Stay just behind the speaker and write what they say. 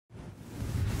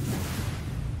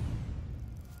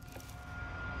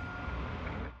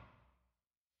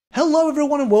Hello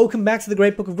everyone and welcome back to the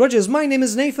Great Book of Grudges. My name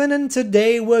is Nathan and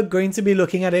today we're going to be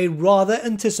looking at a rather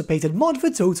anticipated mod for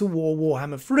Total War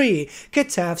Warhammer 3,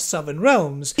 Cataph Southern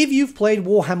Realms. If you've played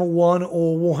Warhammer 1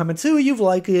 or Warhammer 2, you've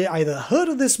likely either heard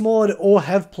of this mod or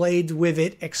have played with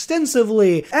it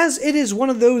extensively, as it is one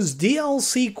of those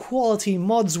DLC quality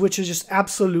mods which is just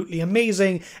absolutely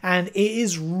amazing, and it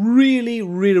is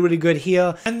really good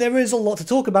here, and there is a lot to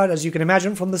talk about, as you can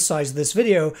imagine from the size of this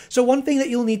video. So one thing that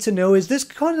you'll need to know is this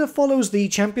kind of follows the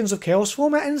Champions of Chaos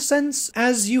format in a sense,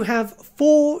 as you have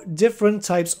 4 different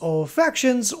types of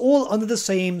factions all under the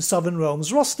same Southern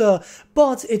Realms roster,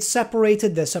 but it's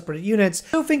separated, they're separate units.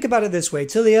 So think about it this way: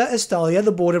 Tilea, Estalia,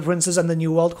 the Border Princes, and the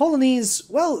new World Colonies,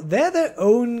 well, they're their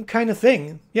own kind of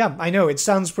thing. Yeah, I know, it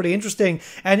sounds pretty interesting,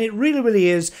 and it really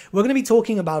is. We're going to be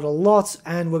talking about a lot,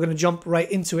 and we're going to jump right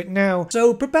into it now.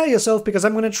 So prepare yourself, because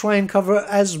I'm going to try and cover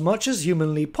as much as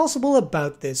humanly possible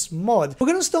about this mod. We're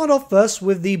going to start off first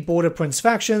with the Border Prince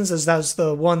factions, as that's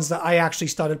the ones that I actually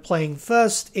started playing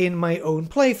first in my own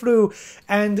playthrough.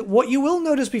 And what you will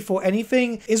notice before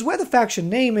anything is where the faction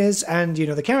name is, and you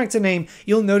know, the character name,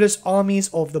 you'll notice Armies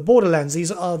of the Borderlands.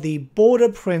 These are the Border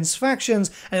Prince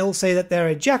factions, and it will say that they're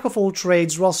a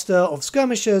jack-of-all-trades roster of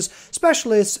skirmishers,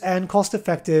 specialists, and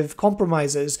cost-effective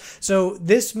compromisers. So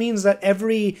this means that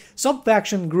every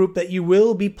sub-faction group that you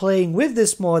will be playing with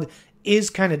this mod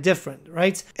is kind of different,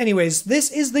 right? Anyways,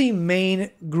 this is the main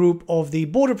group of the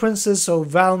Border Princes, so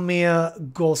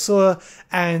Valmir, Gorsur,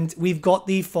 and we've got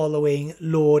the following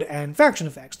Lord and faction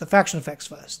effects. The faction effects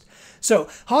first. So,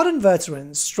 Hardened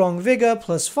Veterans, Strong Vigor,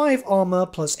 plus 5 armor,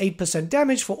 plus 8%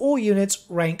 damage for all units,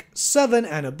 rank 7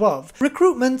 and above.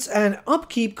 Recruitment and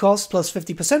upkeep cost, plus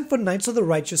 50% for Knights of the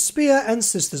Righteous Spear and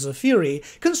Sisters of Fury.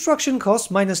 Construction cost,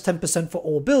 minus 10% for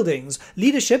all buildings.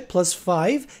 Leadership, plus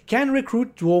 5, can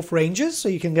recruit Dwarf Rangers, so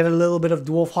you can get a little bit of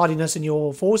Dwarf hardiness in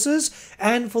your forces.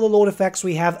 And for the Lord effects,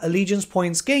 we have Allegiance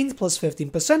points gained, plus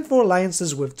 15% for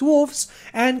alliances with Dwarfs,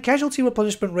 and Casualty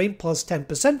replenishment rate, plus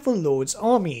 10% for Lord's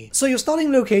Army. So your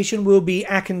starting location will be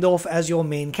Akendorf as your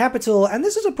main capital, and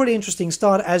this is a pretty interesting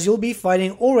start, as you'll be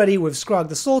fighting already with Skrag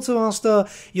the Slaughtermaster.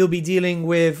 You'll be dealing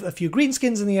with a few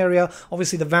greenskins in the area,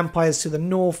 obviously the vampires to the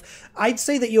north. I'd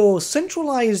say that you're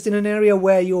centralized in an area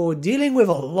where you're dealing with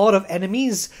a lot of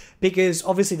enemies, because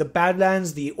obviously the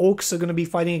Badlands, the Orcs are going to be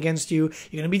fighting against you.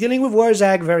 You're going to be dealing with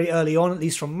Wurzag very early on, at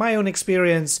least from my own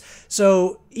experience.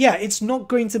 So yeah, it's not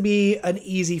going to be an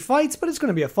easy fight, but it's going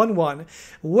to be a fun one.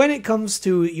 When it comes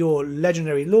to your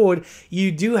Legendary Lord,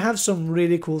 you do have some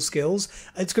really cool skills.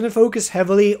 It's going to focus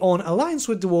heavily on alliance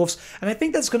with dwarfs, and I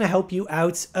think that's going to help you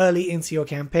out early into your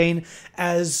campaign,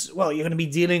 as well, you're going to be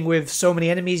dealing with so many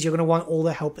enemies, you're going to want all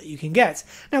the help that you can get.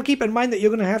 Now keep in mind that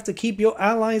you're going to have to keep your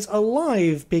allies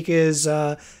alive, because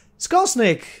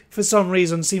Skarsnik, for some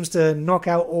reason, seems to knock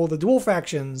out all the dwarf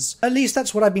factions. At least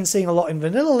that's what I've been seeing a lot in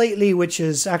vanilla lately, which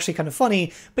is actually kind of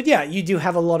funny. But yeah, you do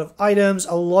have a lot of items,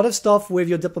 a lot of stuff with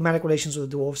your diplomatic relations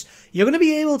with the dwarfs. You're going to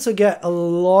be able to get a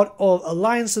lot of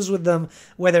alliances with them,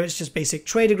 whether it's just basic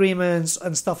trade agreements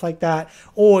and stuff like that,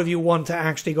 or if you want to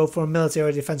actually go for a military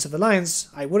or defensive alliance.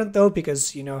 I wouldn't though,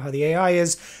 because you know how the AI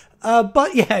is.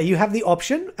 But yeah, you have the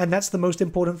option, and that's the most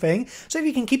important thing. So if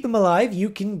you can keep them alive, you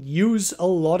can use a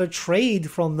lot of trade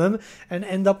from them and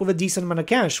end up with a decent amount of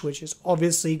cash, which is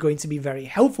obviously going to be very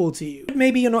helpful to you. But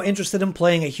maybe you're not interested in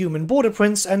playing a human Border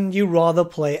Prince and you rather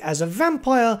play as a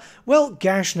vampire. Well,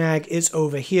 Gashnag is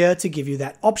over here to give you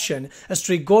that option. A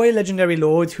Strigoi Legendary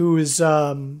Lord who is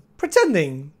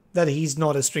pretending that he's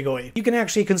not a Strigoi. You can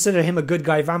actually consider him a good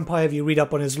guy vampire if you read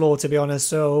up on his lore, to be honest,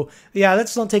 so yeah,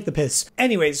 let's not take the piss.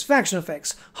 Anyways, faction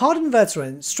effects. Hardened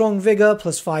Veteran, Strong Vigor,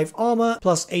 plus 5 armor,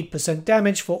 plus 8%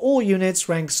 damage for all units,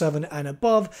 rank 7 and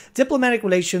above. Diplomatic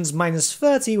relations, minus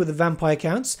 30 with the vampire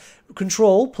counts.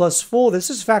 Control, plus 4, this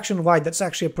is faction-wide, that's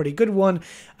actually a pretty good one.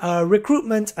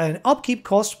 Recruitment and upkeep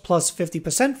cost, plus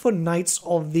 50% for Knights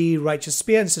of the Righteous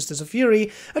Spear and Sisters of Fury.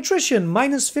 Attrition,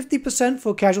 minus 50%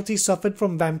 for casualties suffered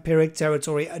from vampiric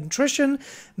territory attrition.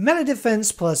 Melee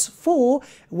defense, plus 4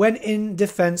 when in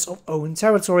defense of own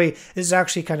territory. This is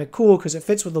actually kind of cool because it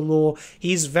fits with the lore.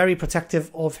 He's very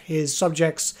protective of his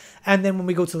subjects. And then when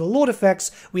we go to the Lord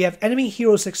effects, we have enemy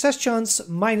hero success chance,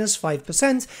 minus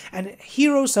 5%, and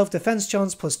hero self-defense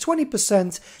chance, plus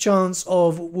 20% chance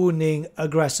of wounding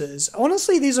aggressors.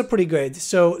 Honestly, these are pretty good,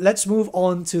 so let's move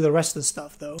on to the rest of the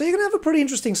stuff, though. So you're going to have a pretty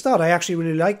interesting start. I actually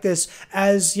really like this,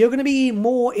 as you're going to be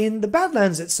more in the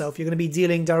Badlands itself. You're going to be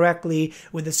dealing directly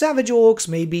with the Savage Orcs,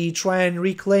 maybe try and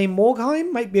reclaim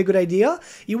Morgheim, might be a good idea.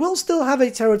 You will still have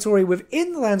a territory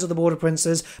within the lands of the Border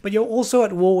Princes, but you're also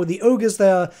at war with the Ogres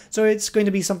there, so it's going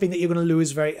to be something that you're going to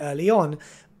lose very early on.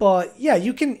 But yeah,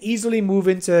 you can easily move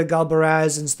into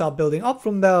Galbaraz and start building up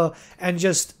from there and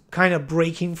just kind of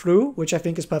breaking through, which I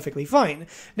think is perfectly fine.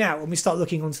 Now, when we start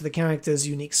looking onto the character's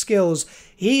unique skills,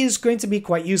 he is going to be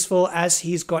quite useful as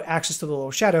he's got access to the Law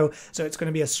of Shadow, so it's going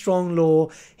to be a strong law.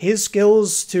 His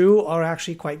skills too are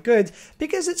actually quite good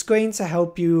because it's going to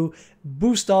help you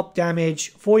boost up damage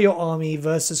for your army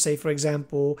versus, say, for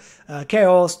example,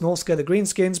 Chaos, Norska, the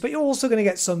Greenskins, but you're also going to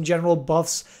get some general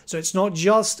buffs, so it's not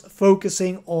just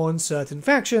focusing on certain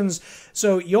factions.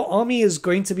 So your army is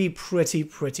going to be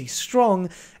pretty strong,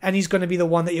 and he's going to be the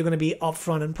one that you're going to be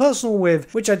upfront and personal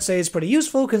with, which I'd say is pretty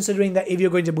useful considering that if you're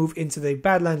going to move into the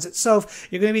Badlands itself,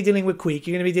 you're going to be dealing with Queek,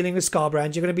 you're going to be dealing with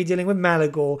Scarbrand, you're going to be dealing with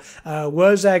Malagor,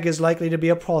 Wurzag is likely to be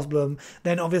a problem,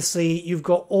 then obviously you've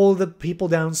got all the people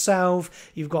down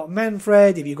south, you've got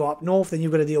Manfred, if you go up north then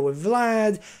you've got to deal with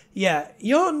Vlad. Yeah,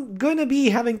 you're going to be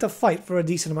having to fight for a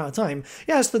decent amount of time.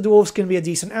 Yes, the dwarves can be a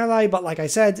decent ally, but like I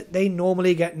said, they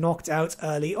normally get knocked out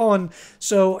early on,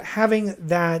 so having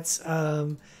that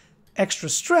extra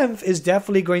strength is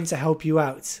definitely going to help you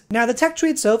out. Now, the tech tree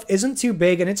itself isn't too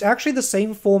big, and it's actually the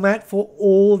same format for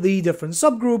all the different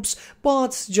subgroups,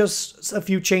 but just a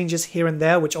few changes here and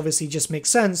there, which obviously just makes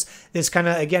sense. This kind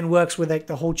of, again, works with like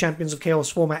the whole Champions of Chaos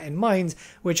format in mind,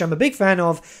 which I'm a big fan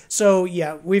of. So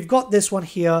yeah, we've got this one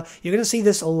here. You're going to see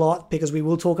this a lot because we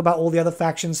will talk about all the other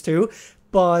factions too,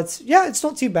 but yeah, it's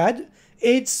not too bad.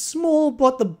 It's small,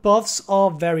 but the buffs are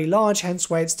very large, hence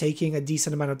why it's taking a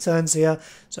decent amount of turns here.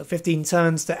 So 15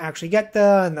 turns to actually get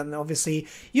there, and then obviously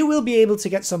you will be able to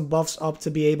get some buffs up to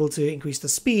be able to increase the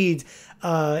speed.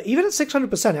 Even at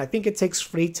 600%, I think it takes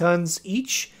 3 turns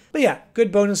each. But yeah,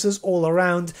 good bonuses all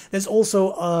around. There's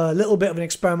also a little bit of an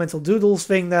experimental doodles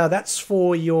thing there. That's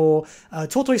for your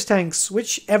tortoise tanks,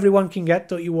 which everyone can get,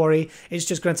 don't you worry. It's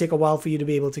just going to take a while for you to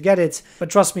be able to get it. But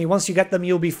trust me, once you get them,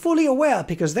 you'll be fully aware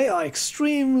because they are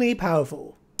extremely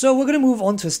powerful. So we're going to move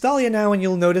on to Estalia now, and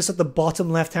you'll notice at the bottom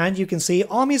left hand you can see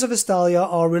armies of Estalia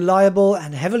are reliable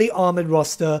and heavily armored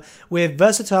roster with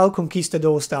versatile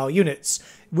conquistador style units.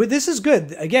 This is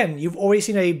good. Again, you've already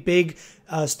seen a big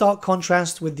stark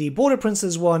contrast with the Border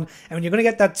Princes one, and you're going to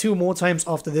get that 2 more times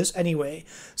after this anyway.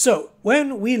 So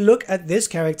when we look at this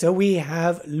character, we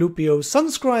have Lupio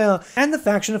Sunscryer, and the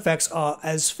faction effects are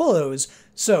as follows.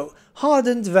 So,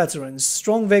 Hardened Veterans,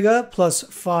 Strong Vigor, plus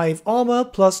 5 Armor,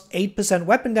 plus 8%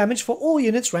 weapon damage for all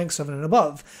units rank 7 and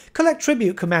above. Collect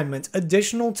Tribute Commandment,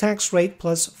 additional tax rate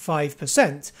plus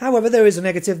 5%. However, there is a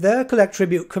negative there. Collect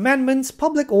Tribute Commandment,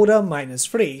 Public Order minus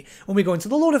 3. When we go into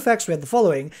the Lord effects, we have the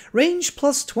following. Range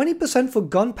plus 20% for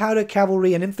Gunpowder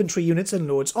Cavalry and Infantry units in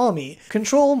Lord's Army.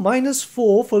 Control minus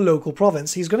 4 for Local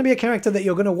Province. He's going to be a character that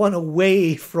you're going to want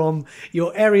away from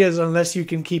your areas unless you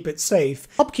can keep it safe.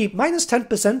 Upkeep minus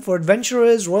 10% for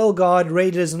Adventurers, Royal Guard,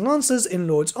 Raiders and Lancers in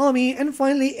Lord's Army, and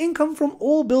finally income from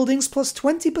all buildings plus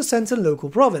 20% in Local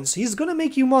Province. He's gonna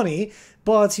make you money,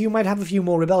 but you might have a few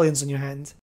more rebellions in your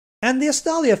hand. And the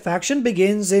Estalia faction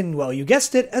begins in, well, you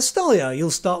guessed it, Estalia. You'll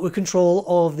start with control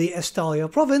of the Estalia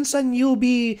province, and you'll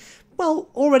be, well,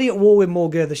 already at war with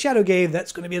Morga the Shadowgave.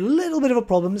 That's going to be a little bit of a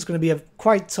problem. It's going to be a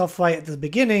quite tough fight at the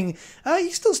beginning.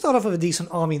 You still start off with a decent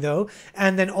army though,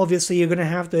 and then obviously you're going to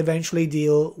have to eventually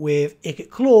deal with Ikit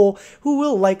Claw, who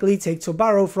will likely take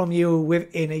Tobaro from you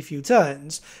within a few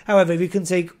turns. However, if you can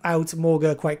take out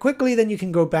Morga quite quickly, then you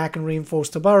can go back and reinforce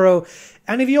Tobaro,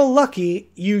 and if you're lucky,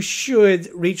 you should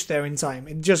reach there in time.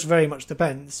 It just very much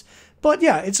depends. But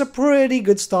yeah, it's a pretty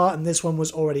good start, and this one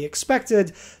was already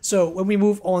expected. So when we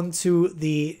move on to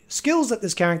the skills that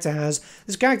this character has,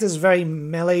 this character is very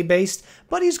melee based,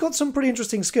 but he's got some pretty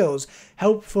interesting skills.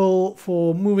 Helpful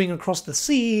for moving across the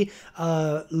sea,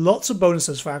 lots of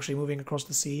bonuses for actually moving across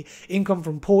the sea, income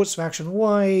from ports faction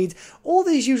wide, all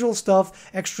these usual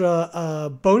stuff, extra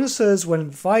bonuses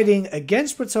when fighting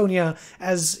against Bretonnia,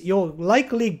 as you're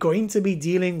likely going to be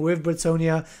dealing with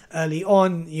Bretonnia early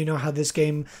on. You know how this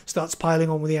game starts piling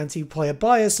on with the anti-player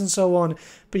bias and so on.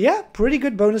 But yeah, pretty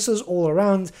good bonuses all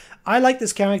around. I like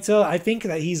this character. I think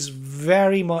that he's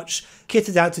very much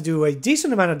kitted out to do a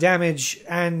decent amount of damage,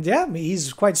 and yeah,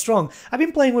 he's quite strong. I've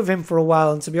been playing with him for a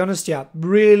while, and to be honest, yeah,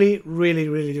 really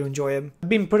do enjoy him. I've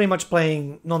been pretty much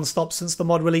playing non-stop since the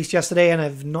mod released yesterday, and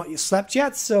I've not slept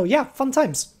yet, so yeah, fun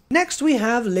times. Next, we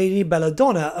have Lady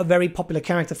Belladonna, a very popular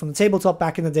character from the tabletop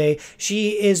back in the day.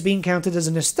 She is being counted as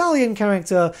an Estalian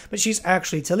character, but she's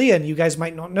actually Tilean. You guys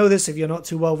might not know this if you're not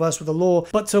too well versed with the lore,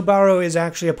 but Tobaro is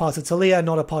actually a part of Tilea,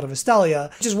 not a part of Estalia,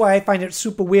 which is why I find it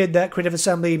super weird that Creative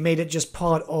Assembly made it just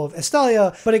part of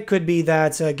Estalia, but it could be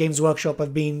that Games Workshop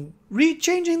have been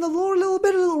changing the lore a little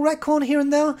bit, a little retcon here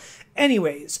and there.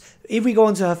 Anyways, if we go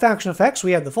into her faction effects,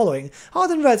 we have the following.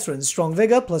 Hardened Veterans, Strong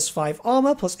Vigor, plus 5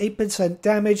 armor, plus 8%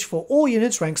 damage for all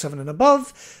units rank 7 and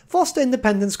above. Foster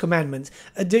Independence Commandment,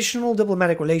 additional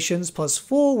diplomatic relations, plus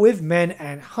 4 with men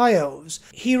and high elves.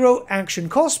 Hero action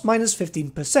cost, minus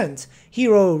 15%.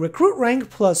 Hero recruit rank,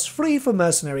 plus 3 for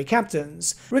mercenary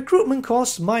captains. Recruitment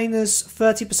cost, minus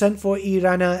 30% for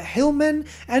Irana Hillmen.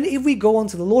 And if we go on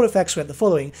to the lore effects, we have the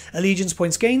following. Allegiance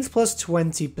points gained, plus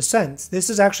 20%. This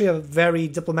is actually a very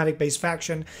diplomatic-based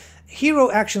faction.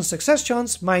 Hero action success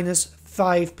chance, minus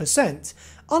 5%.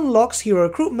 Unlocks hero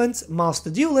recruitment, master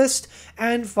duelist,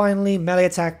 and finally melee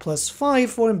attack plus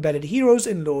 5 for embedded heroes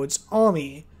in Lord's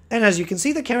army. And as you can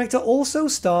see, the character also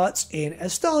starts in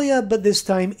Estalia, but this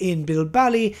time in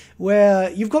Bilbali,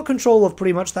 where you've got control of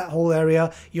pretty much that whole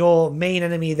area. Your main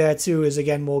enemy there too is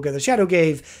again Morga the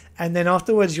Shadowgave, and then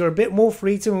afterwards you're a bit more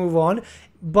free to move on.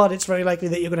 But it's very likely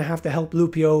that you're going to have to help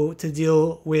Lupio to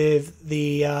deal with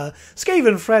the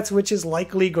Skaven threat, which is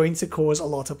likely going to cause a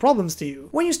lot of problems to you.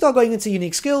 When you start going into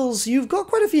unique skills, you've got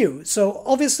quite a few. So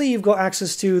obviously you've got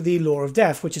access to the Lore of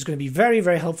Death, which is going to be very,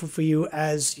 very helpful for you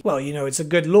as, well, you know, it's a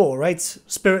good lore, right?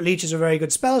 Spirit Leech is a very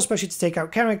good spell, especially to take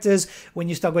out characters. When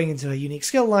you start going into a unique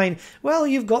skill line, well,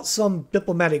 you've got some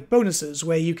diplomatic bonuses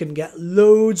where you can get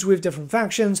loads with different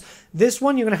factions. This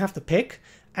one you're going to have to pick.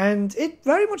 And it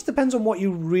very much depends on what you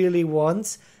really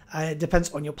want. It depends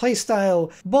on your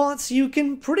playstyle, but you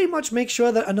can pretty much make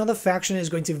sure that another faction is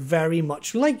going to very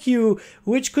much like you,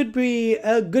 which could be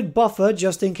a good buffer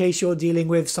just in case you're dealing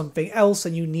with something else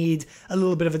and you need a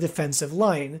little bit of a defensive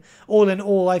line. All in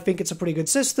all, I think it's a pretty good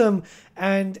system,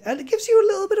 and it gives you a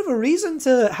little bit of a reason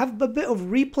to have a bit of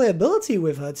replayability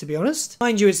with her, to be honest.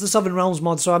 Mind you, it's the Southern Realms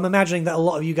mod, so I'm imagining that a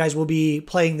lot of you guys will be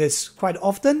playing this quite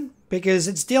often, because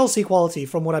it's DLC quality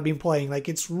from what I've been playing. Like,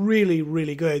 it's really,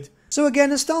 really good. So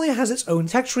again, Estalia has its own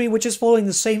tech tree, which is following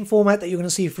the same format that you're going to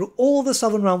see through all the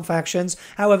Southern Realm factions.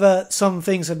 However, some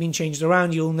things have been changed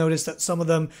around. You'll notice that some of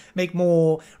them make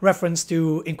more reference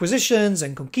to Inquisitions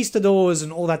and Conquistadors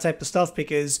and all that type of stuff,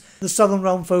 because the Southern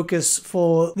Realm focus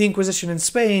for the Inquisition in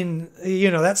Spain, you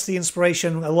know, that's the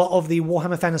inspiration. A lot of the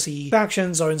Warhammer Fantasy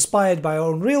factions are inspired by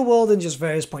our own real world in just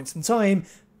various points in time.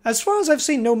 As far as I've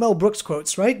seen, no Mel Brooks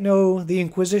quotes, right? No the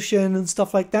Inquisition and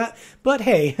stuff like that. But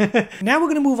hey, now we're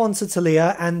going to move on to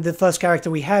Tilea, and the first character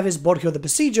we have is Bertsche the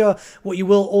Besieger. What you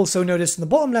will also notice in the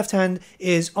bottom left hand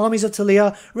is Armies of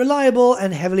Tilea, reliable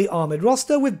and heavily armoured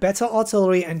roster with better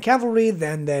artillery and cavalry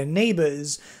than their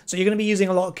neighbours. So you're going to be using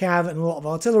a lot of cav and a lot of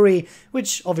artillery,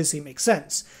 which obviously makes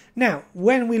sense. Now,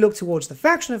 when we look towards the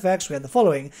faction effects, we have the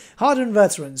following. Hardened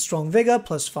Veterans, Strong Vigor,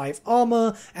 plus 5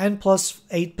 armor, and plus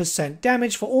 8%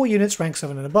 damage for all units rank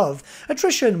 7 and above.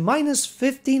 Attrition, minus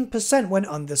 15% when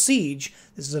under siege.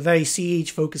 This is a very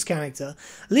siege-focused character.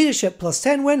 Leadership, plus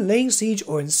 10 when laying siege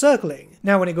or encircling.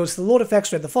 Now, when it goes to the Lord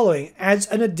effects, we have the following. Adds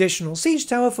an additional siege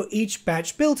tower for each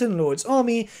batch built in Lord's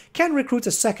army, can recruit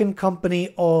a second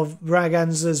company of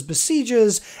Braganza's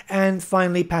besiegers, and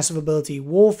finally passive ability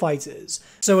warfighters.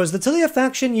 So as the Tilea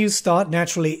faction, you start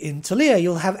naturally in Tilea.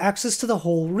 You'll have access to the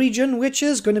whole region, which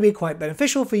is going to be quite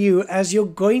beneficial for you, as you're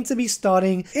going to be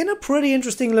starting in a pretty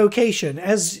interesting location.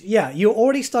 As, yeah, you're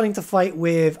already starting to fight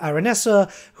with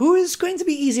Aranessa, who is going to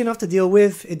be easy enough to deal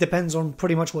with. It depends on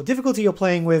pretty much what difficulty you're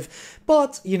playing with.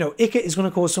 But, you know, Ikit is going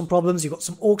to cause some problems. You've got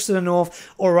some orcs to the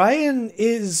north. Orion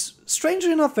is,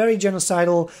 strangely enough, very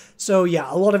genocidal. So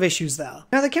yeah, a lot of issues there.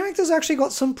 Now the character's actually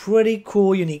got some pretty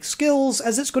cool unique skills,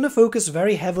 as it's going to focus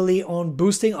very heavily on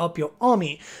boosting up your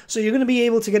army. So you're going to be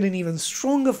able to get an even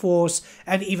stronger force,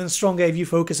 and even stronger if you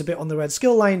focus a bit on the red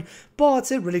skill line.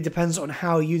 But it really depends on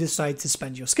how you decide to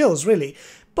spend your skills, really.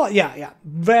 But yeah,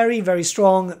 very, very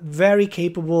strong, very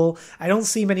capable. I don't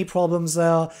see many problems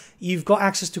there. You've got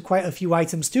access to quite a few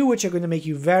items too, which are going to make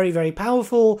you very, very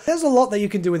powerful. There's a lot that you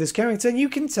can do with this character, and you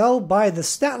can tell by the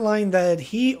stat line that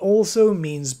he also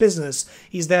means business.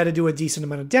 He's there to do a decent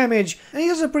amount of damage, and he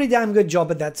does a pretty damn good job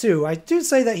at that too. I do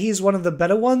say that he's one of the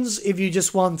better ones if you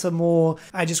just want a more,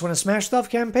 I just want to smash stuff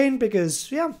campaign, because,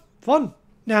 yeah, fun.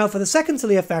 Now, for the second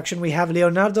Tilea faction, we have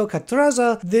Leonardo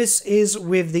Catraza. This is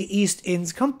with the East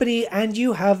Inns Company, and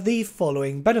you have the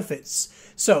following benefits.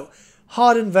 So,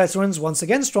 Hardened Veterans, once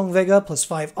again, Strong Vigor, plus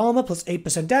 5 armor, plus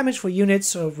 8% damage for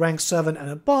units of rank 7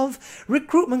 and above.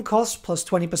 Recruitment costs, plus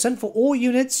 20% for all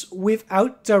units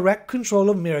without direct control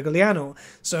of Miragliano.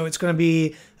 So it's going to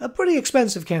be a pretty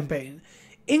expensive campaign.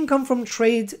 Income from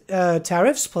trade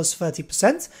tariffs, plus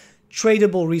 30%.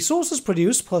 tradable resources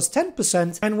produced plus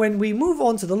 10%, and when we move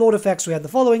on to the Lord effects, we have the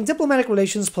following: diplomatic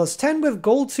relations plus 10 with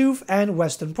Goldtooth and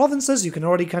Western Provinces. You can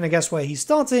already kind of guess where he's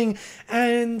starting,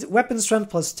 and weapon strength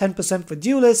plus 10% for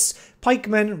duelists,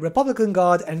 pikemen, Republican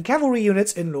Guard, and cavalry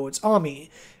units in Lord's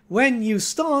army. When you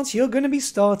start, you're going to be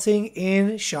starting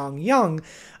in Shangyang,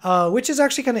 which is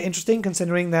actually kind of interesting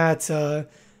considering that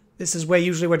this is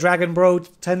where Dragon Bro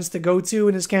tends to go to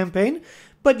in his campaign.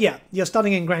 But yeah, you're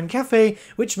starting in Grand Cafe,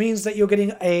 which means that you're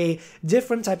getting a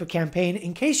different type of campaign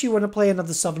in case you want to play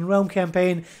another Southern Realm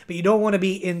campaign, but you don't want to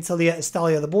be in Tilea,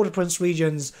 Estalia, the Border Prince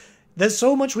regions. There's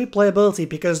so much replayability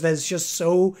because there's just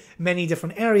so many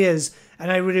different areas,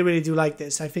 and I really, really do like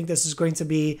this. I think this is going to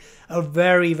be a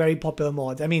very, very popular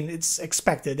mod. I mean, it's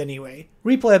expected anyway.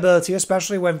 Replayability,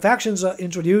 especially when factions are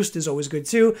introduced, is always good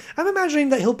too. I'm imagining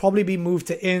that he'll probably be moved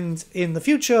to Ind in the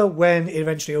future when it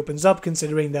eventually opens up,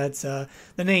 considering that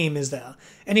the name is there.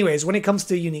 Anyways, when it comes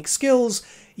to unique skills,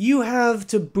 you have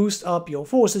to boost up your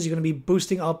forces. You're going to be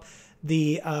boosting up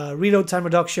the reload time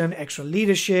reduction, extra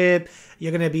leadership.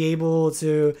 You're going to be able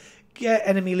to get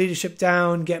enemy leadership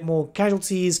down, get more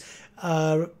casualties,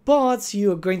 but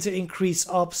you're going to increase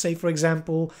up, say for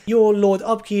example, your Lord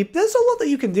upkeep. There's a lot that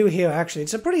you can do here actually.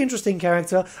 It's a pretty interesting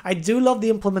character. I do love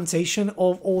the implementation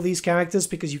of all these characters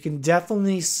because you can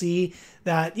definitely see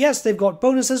that, yes, they've got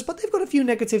bonuses, but they've got a few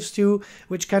negatives too,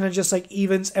 which kind of just like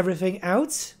evens everything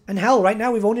out. And hell, right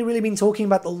now we've only really been talking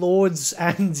about the lords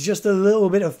and just a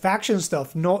little bit of faction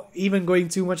stuff, not even going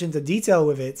too much into detail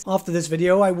with it. After this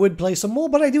video, I would play some more,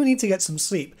 but I do need to get some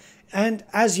sleep. And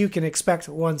as you can expect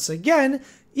once again,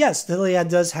 yes, Tilea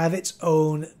does have its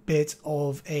own bit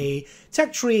of a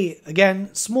tech tree.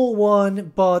 Again, small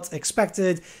one, but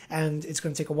expected, and it's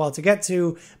going to take a while to get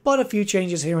to, but a few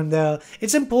changes here and there.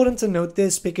 It's important to note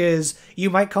this because you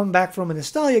might come back from an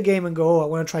Estalia game and go, oh, I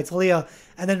want to try Tilea,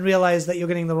 and then realize that you're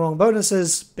getting the wrong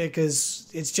bonuses because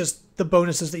it's just the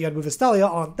bonuses that you had with Estalia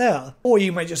aren't there. Or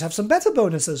you might just have some better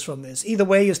bonuses from this. Either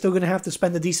way, you're still going to have to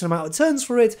spend a decent amount of turns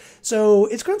for it, so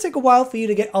it's going to take a while for you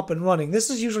to get up and running. This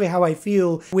is usually how I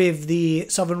feel with the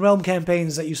Southern Realm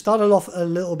campaigns, that you started off a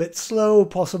little bit slow,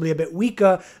 possibly a bit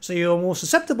weaker, so you're more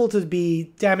susceptible to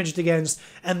be damaged against,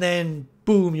 and then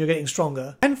boom, you're getting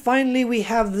stronger. And finally, we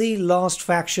have the last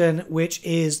faction, which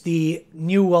is the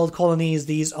New World Colonies.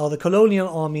 These are the colonial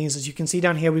armies. As you can see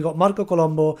down here, we got Marco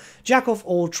Colombo, Jack of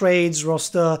all trades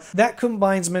roster that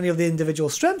combines many of the individual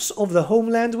strengths of the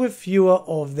homeland with fewer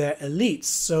of their elites.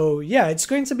 So yeah, it's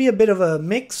going to be a bit of a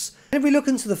mix. And if we look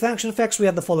into the faction effects, we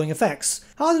have the following effects.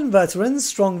 Hardened Veterans,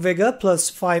 Strong Vigor, plus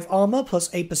 5 armor, plus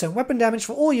 8% weapon damage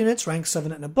for all units rank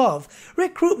 7 and above.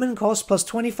 Recruitment cost, plus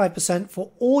 25%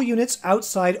 for all units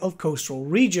outside of coastal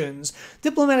regions.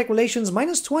 Diplomatic Relations,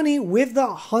 minus 20 with the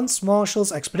Hunts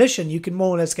Marshal's Expedition. You can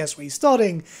more or less guess where he's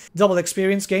starting. Double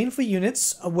experience gain for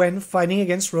units when fighting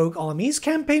against rogue armies.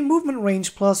 Campaign movement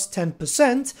range, plus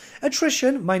 10%.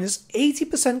 Attrition, minus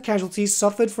 80% casualties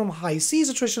suffered from high seas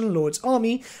attrition Lord's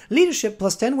army. Leadership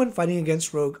plus 10 when fighting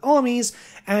against rogue armies,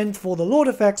 and for the Lord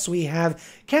effects we have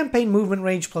campaign movement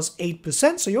range plus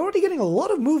 8%, so you're already getting a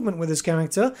lot of movement with this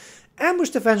character. Ambush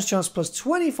defense chance plus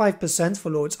 25%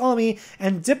 for Lord's army,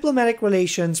 and diplomatic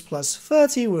relations plus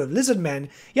 30 with lizardmen.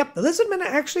 Yep, the lizardmen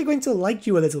are actually going to like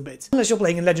you a little bit. Unless you're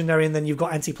playing in legendary and then you've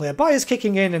got anti-player bias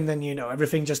kicking in and then, you know,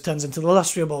 everything just turns into the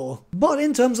Lustriable. But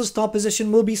in terms of start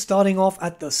position, we'll be starting off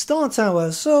at the Star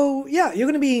Tower. So yeah, you're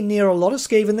going to be near a lot of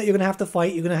Skaven that you're going to have to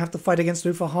fight. You're going to have to fight against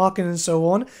Luther Harkin and so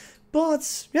on.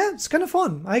 But yeah, it's kind of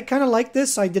fun. I kind of like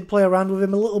this. I did play around with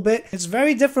him a little bit. It's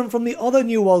very different from the other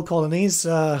New World Colonies.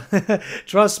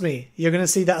 Trust me, you're going to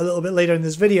see that a little bit later in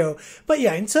this video. But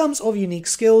yeah, in terms of unique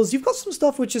skills, you've got some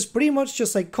stuff which is pretty much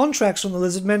just like contracts from the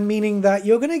Lizardmen, meaning that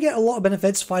you're going to get a lot of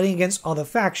benefits fighting against other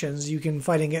factions. You can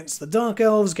fight against the Dark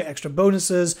Elves, get extra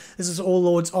bonuses. This is all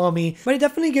Lord's army. But it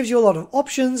definitely gives you a lot of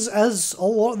options, as a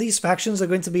lot of these factions are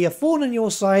going to be a thorn in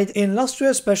your side in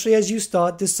Lustria, especially as you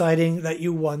start deciding that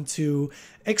you want to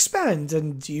expand,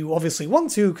 and you obviously want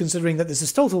to, considering that this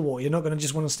is Total War. You're not going to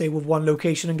just want to stay with one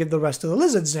location and give the rest to the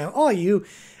lizards now, are you?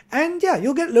 And yeah,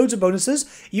 you'll get loads of bonuses.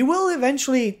 You will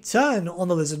eventually turn on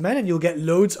the lizardmen and you'll get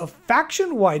loads of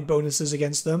faction-wide bonuses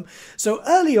against them. So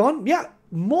early on, yeah,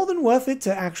 more than worth it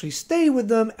to actually stay with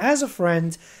them as a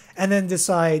friend and then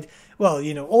decide, well,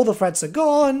 you know, all the threats are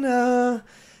gone,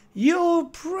 you're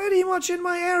pretty much in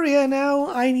my area now,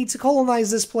 I need to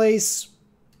colonize this place,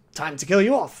 time to kill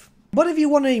you off. But if you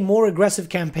want a more aggressive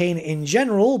campaign in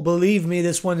general, believe me,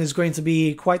 this one is going to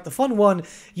be quite the fun one.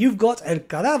 You've got El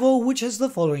Cadavo, which has the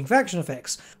following faction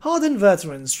effects. Hardened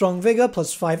Veterans, Strong Vigor,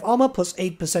 plus 5 armor, plus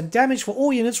 8% damage for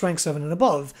all units rank 7 and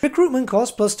above. Recruitment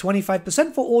cost, plus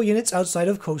 25% for all units outside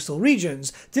of coastal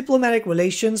regions. Diplomatic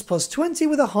Relations, plus 20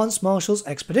 with Enhanced Marshal's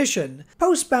Expedition.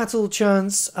 Post-battle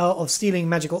chance of stealing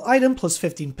magical item, plus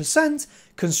 15%.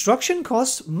 Construction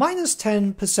costs, minus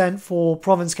 10% for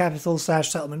province capital /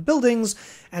 settlement buildings,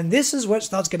 and this is where it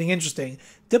starts getting interesting.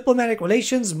 Diplomatic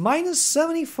Relations, minus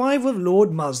 75 with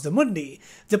Lord Mazdamundi.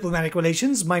 Diplomatic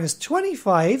Relations, minus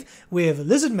 25 with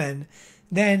Lizardmen.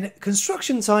 Then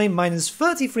construction time, minus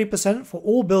 33% for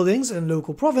all buildings in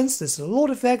local province, this is a Lord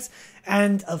effect,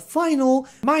 and a final,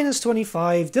 minus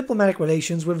 25 diplomatic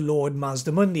relations with Lord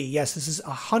Mazdamundi. Yes, this is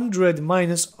 100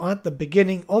 minus at the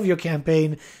beginning of your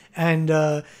campaign,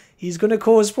 and he's going to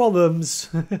cause problems.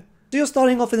 So you're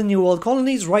starting off in the New World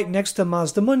Colonies right next to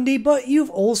Mazdamundi, but you've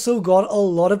also got a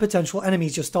lot of potential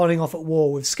enemies. You're starting off at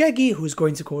war with Skeggi, who's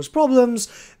going to cause problems.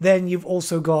 Then you've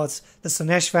also got the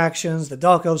Slaanesh factions, the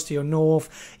Dark Elves to your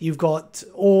north. You've got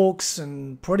Orcs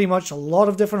and pretty much a lot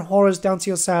of different horrors down to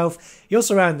your south. You're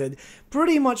surrounded.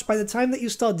 Pretty much by the time that you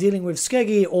start dealing with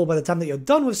Skeggi, or by the time that you're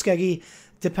done with Skeggi,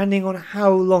 depending on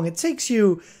how long it takes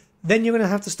you, then you're going to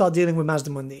have to start dealing with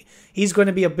Mazdamundi. He's going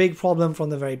to be a big problem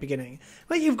from the very beginning.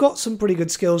 But you've got some pretty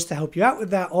good skills to help you out with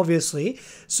that, obviously.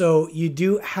 So you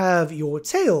do have your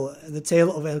tail, the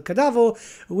tail of El Cadavo,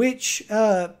 which,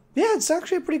 yeah, it's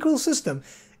actually a pretty cool system.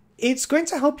 It's going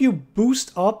to help you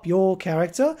boost up your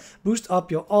character, boost up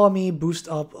your army, boost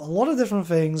up a lot of different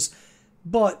things.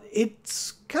 But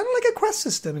it's kind of like a quest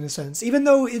system in a sense. Even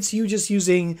though it's you just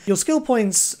using your skill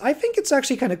points, I think it's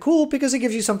actually kind of cool because it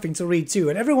gives you something to read too.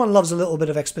 And everyone loves a little bit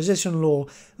of exposition lore.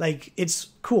 Like, it's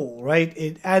cool, right?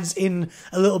 It adds in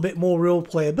a little bit more real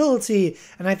playability.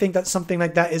 And I think that something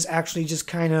like that is actually just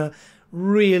kind of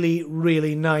really,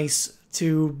 really nice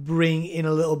to bring in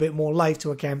a little bit more life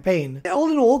to a campaign.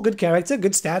 All in all, good character,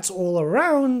 good stats all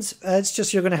around. It's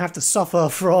just you're going to have to suffer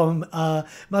from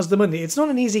Mazdamundi. It's not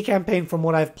an easy campaign from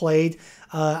what I've played.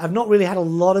 I've not really had a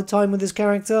lot of time with this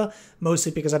character,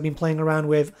 mostly because I've been playing around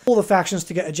with all the factions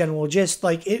to get a general gist.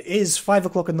 Like, it is 5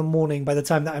 o'clock in the morning by the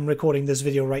time that I'm recording this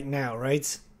video right now,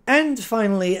 right? And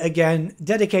finally, again,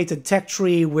 dedicated tech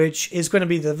tree, which is going to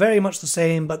be very much the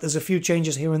same, but there's a few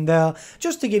changes here and there,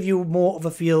 just to give you more of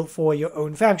a feel for your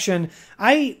own faction.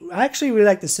 I actually really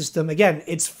like this system. Again,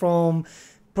 it's from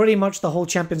pretty much the whole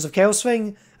Champions of Chaos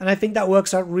thing, and I think that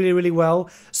works out really, really well.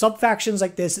 Sub-factions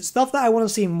like this, it's stuff that I want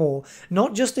to see more,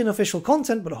 not just in official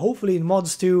content, but hopefully in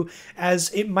mods too, as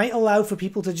it might allow for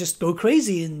people to just go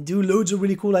crazy and do loads of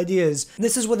really cool ideas.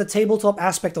 This is where the tabletop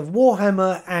aspect of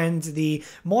Warhammer and the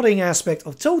modding aspect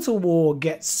of Total War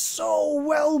get so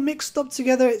well mixed up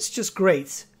together, it's just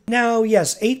great. Now,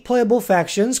 yes, 8 playable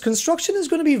factions. Construction is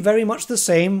going to be very much the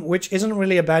same, which isn't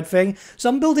really a bad thing.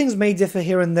 Some buildings may differ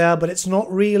here and there, but it's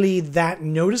not really that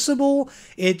noticeable.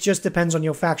 It just depends on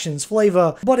your faction's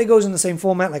flavor. But it goes in the same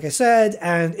format, like I said,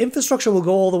 and infrastructure will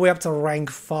go all the way up to rank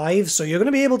 5, so you're going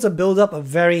to be able to build up a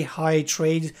very high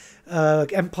trade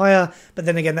empire, but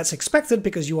then again that's expected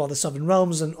because you are the Southern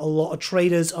Realms and a lot of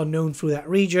traders are known through that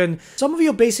region. Some of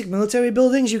your basic military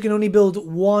buildings you can only build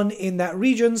one in that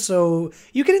region, so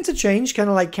you can interchange, kind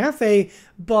of like Cafe,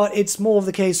 but it's more of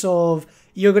the case of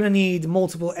you're going to need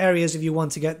multiple areas if you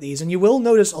want to get these, and you will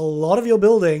notice a lot of your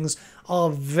buildings are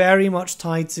very much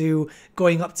tied to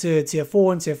going up to tier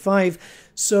 4 and tier 5.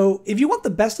 So if you want the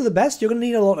best of the best, you're going to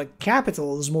need a lot of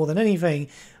capitals more than anything.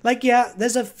 Like, yeah,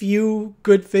 there's a few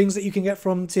good things that you can get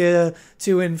from tier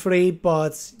 2 and 3,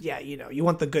 but yeah, you know, you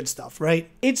want the good stuff, right?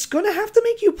 It's going to have to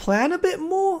make you plan a bit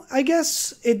more, I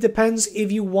guess. It depends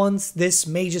if you want this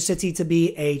major city to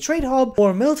be a trade hub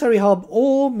or a military hub,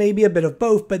 or maybe a bit of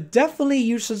both, but definitely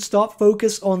you should start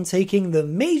focus on taking the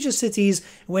major cities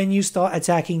when you start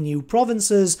attacking new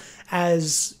provinces,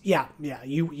 as, yeah,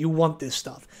 you want this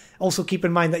stuff. Also keep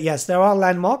in mind that yes, there are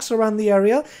landmarks around the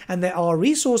area and there are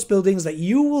resource buildings that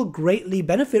you will greatly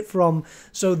benefit from,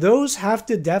 so those have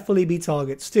to definitely be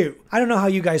targets too. I don't know how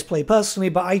you guys play personally,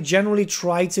 but I generally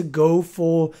try to go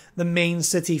for the main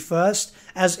city first,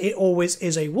 as it always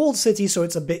is a walled city, so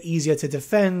it's a bit easier to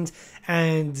defend,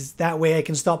 and that way I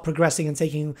can start progressing and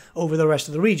taking over the rest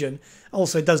of the region.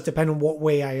 Also, it does depend on what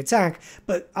way I attack,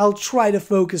 but I'll try to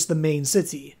focus the main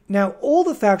city. Now, all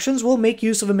the factions will make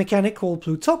use of a mechanic called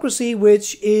Plutocracy,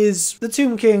 which is the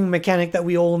Tomb King mechanic that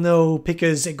we all know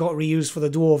because it got reused for the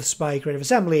Dwarves by Creative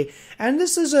Assembly. And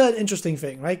this is an interesting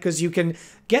thing, right? Because you can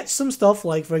get some stuff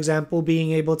like, for example,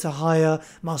 being able to hire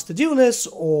Master Duelists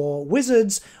or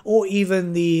Wizards, or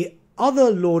even the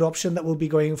other Lord option that we'll be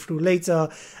going through later.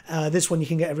 This one you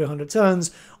can get every 100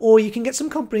 turns, or you can get some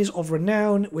Companies of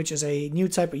Renown, which is a new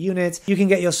type of unit. You can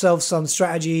get yourself some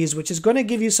Strategies, which is going to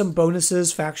give you some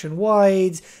bonuses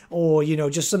faction-wide, or, you know,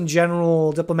 just some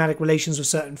general diplomatic relations with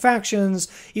certain factions.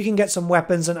 You can get some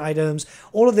weapons and items.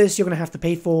 All of this you're going to have to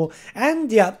pay for,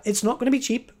 and yeah, it's not going to be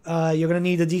cheap. You're going to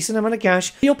need a decent amount of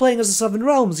cash. You're playing as the Southern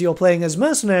Realms, you're playing as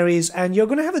mercenaries, and you're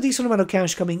going to have a decent amount of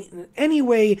cash coming in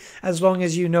anyway, as long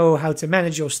as you know how to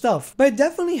manage your stuff. But it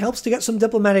definitely helps to get some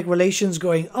diplomatic relations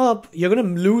going up. You're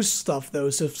going to lose stuff though.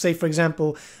 So say, for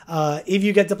example, if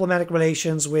you get diplomatic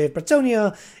relations with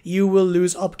Bretonnia, you will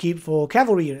lose upkeep for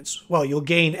cavalry units. Well, you'll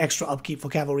gain extra upkeep for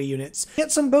cavalry units.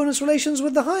 Get some bonus relations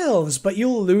with the High Elves, but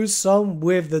you'll lose some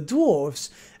with the Dwarves.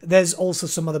 There's also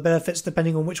some other benefits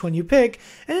depending on which one you pick.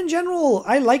 And in general,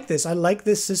 I like this. I like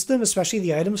this system, especially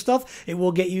the item stuff. It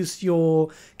will get your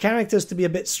characters to be a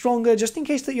bit stronger, just in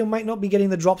case that you might not be getting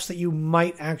the drops that you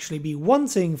might actually be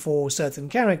wanting for certain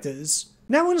characters.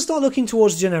 Now we're going to start looking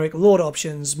towards generic Lord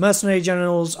options. Mercenary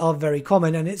generals are very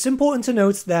common, and it's important to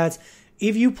note that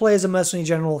if you play as a mercenary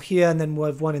general here and then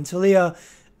with one in Tilea,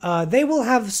 they will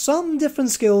have some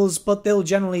different skills, but they'll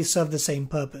generally serve the same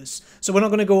purpose. So we're not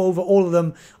going to go over all of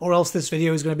them, or else this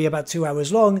video is going to be about 2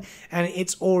 hours long, and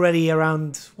it's already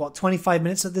around, what, 25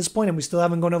 minutes at this point, and we still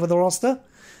haven't gone over the roster?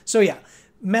 So yeah,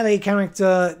 melee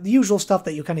character, the usual stuff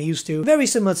that you're kind of used to. Very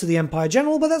similar to the Empire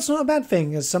General, but that's not a bad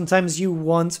thing, as sometimes you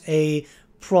want a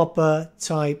proper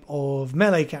type of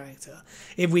melee character.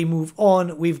 If we move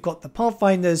on, we've got the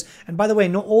Pathfinders, and by the way,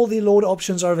 not all the Lord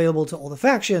options are available to all the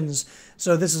factions,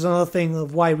 so this is another thing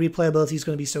of why replayability is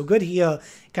going to be so good here.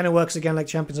 It kind of works again like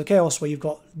Champions of Chaos, where you've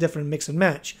got different mix and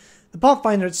match. The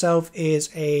Pathfinder itself is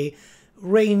a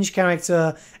range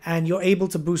character, and you're able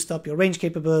to boost up your range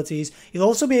capabilities. You'll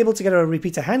also be able to get a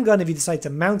repeater handgun if you decide to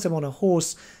mount him on a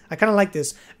horse. I kind of like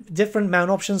this. Different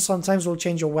mount options sometimes will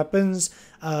change your weapons.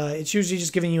 It's usually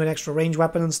just giving you an extra range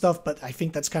weapon and stuff, but I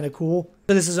think that's kind of cool.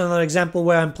 So this is another example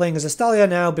where I'm playing as Estalia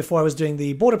now, before I was doing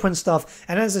the Border Prince stuff,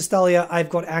 and as Estalia I've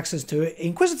got access to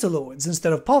Inquisitor Lords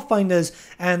instead of Pathfinders,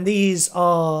 and these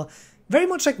are very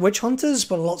much like Witch Hunters,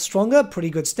 but a lot stronger, pretty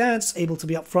good stats, able to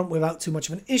be up front without too much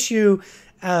of an issue.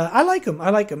 I like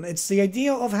them. It's the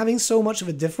idea of having so much of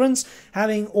a difference,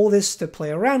 having all this to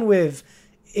play around with.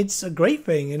 It's a great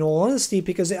thing, in all honesty,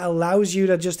 because it allows you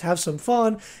to just have some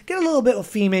fun, get a little bit of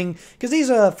theming, because these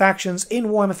are factions in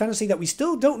Warhammer Fantasy that we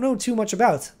still don't know too much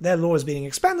about. Their lore is being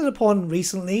expanded upon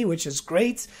recently, which is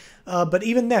great, but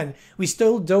even then, we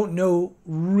still don't know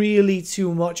really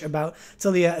too much about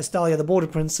Tilea, Estalia, the Border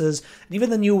Princes, and even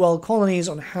the new World Colonies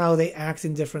on how they act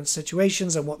in different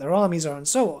situations and what their armies are and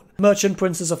so on. Merchant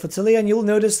Princes are for Tilea, and you'll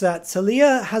notice that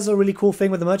Tilea has a really cool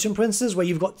thing with the Merchant Princes, where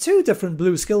you've got 2 different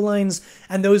blue skill lines,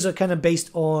 and those are kind of based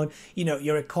on, you know,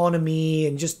 your economy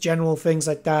and just general things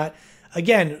like that.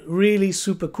 Again, really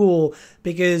super cool,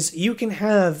 because you can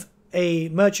have a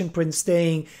Merchant Prince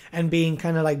staying and being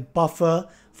kind of like buffer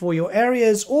for your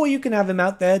areas, or you can have him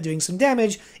out there doing some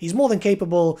damage. He's more than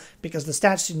capable, because the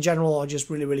stats in general are just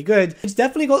really, really good. It's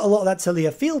definitely got a lot of that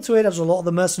Tilea feel to it, as a lot of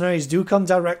the mercenaries do come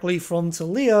directly from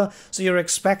Tilea, so you're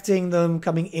expecting them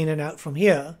coming in and out from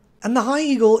here. And the High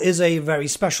Eagle is a very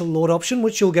special Lord option,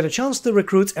 which you'll get a chance to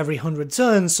recruit every 100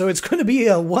 turns, so it's going to be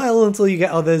a while until you get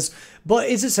others, but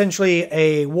it's essentially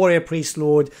a Warrior Priest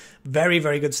Lord. Very,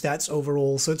 very good stats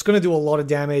overall, so it's going to do a lot of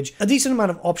damage. A decent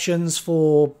amount of options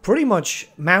for pretty much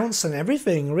mounts and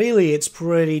everything, really. It's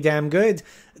pretty damn good.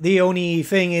 The only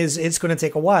thing is, it's going to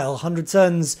take a while. 100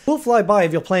 turns will fly by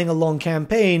if you're playing a long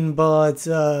campaign, but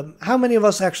how many of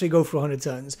us actually go through 100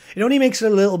 turns? It only makes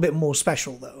it a little bit more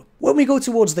special, though. When we go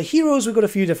towards the heroes, we've got a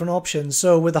few different options.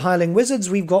 So with the Hireling Wizards,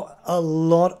 we've got a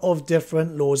lot of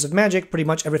different laws of magic. Pretty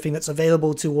much everything that's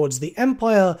available towards the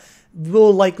Empire.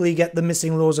 We'll likely get the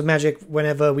missing laws of magic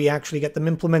whenever we actually get them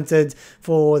implemented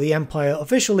for the Empire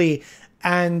officially.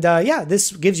 And yeah,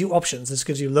 this gives you options. This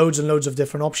gives you loads and loads of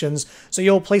different options. So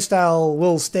your playstyle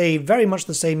will stay very much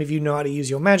the same if you know how to use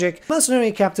your magic.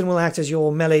 Mercenary Captain will act as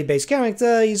your melee-based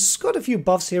character. He's got a few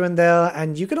buffs here and there,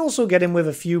 and you can also get him with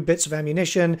a few bits of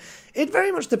ammunition. It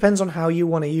very much depends on how you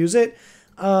want to use it.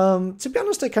 To be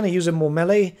honest, I kind of use him more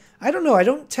melee. I don't know, I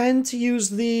don't tend to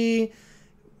use the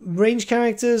range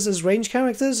characters as range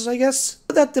characters, I guess.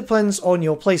 But that depends on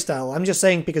your playstyle. I'm just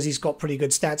saying because he's got pretty good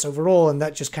stats overall, and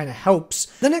that just kind of helps.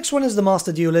 The next one is the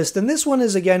Master Duelist, and this one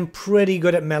is again pretty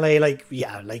good at melee. Like,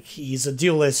 yeah, like he's a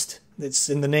duelist. it's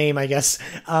in the name, I guess.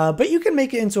 But you can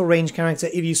make it into a ranged character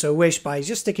if you so wish by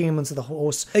just sticking him onto the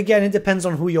horse. Again, it depends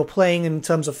on who you're playing in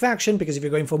terms of faction, because if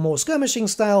you're going for more skirmishing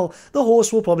style, the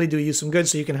horse will probably do you some good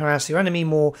so you can harass your enemy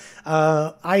more.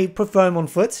 I prefer him on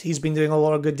foot. He's been doing a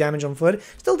lot of good damage on foot.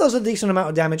 Still does a decent amount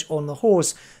of damage on the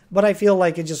horse, but I feel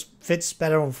like it just fits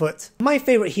better on foot. My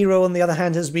favorite hero, on the other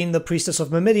hand, has been the Priestess of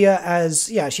Myrmidia,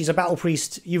 as, yeah, she's a battle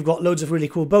priest. You've got loads of really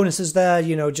cool bonuses there,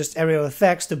 you know, just aerial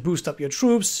effects to boost up your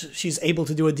troops. She's able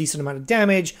to do a decent amount of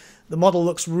damage. The model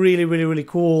looks really, really, really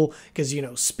cool, because, you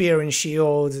know, spear and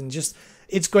shield, and just,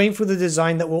 it's going through the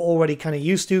design that we're already kind of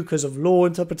used to because of lore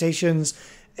interpretations.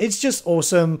 It's just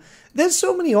awesome. There's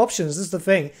so many options, this is the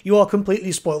thing. You are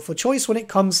completely spoiled for choice when it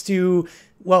comes to,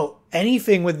 well,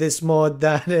 anything with this mod,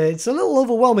 that it's a little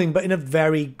overwhelming, but in a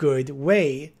very good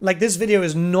way. Like, this video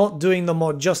is not doing the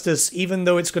mod justice, even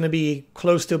though it's going to be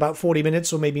close to about 40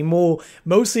 minutes or maybe more,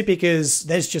 mostly because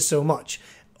there's just so much.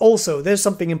 Also, there's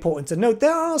something important to note.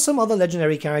 There are some other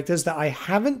legendary characters that I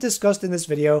haven't discussed in this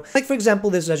video. Like, for example,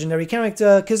 this legendary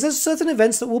character, because there's certain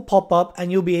events that will pop up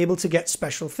and you'll be able to get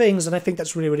special things, and I think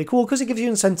that's really, really cool because it gives you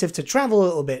incentive to travel a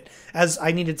little bit. As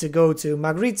I needed to go to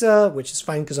Margarita, which is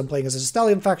fine because I'm playing as a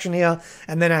Estalian faction here,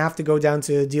 and then I have to go down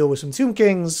to deal with some Tomb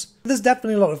Kings. There's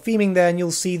definitely a lot of theming there, and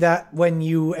you'll see that when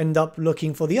you end up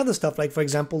looking for the other stuff, like, for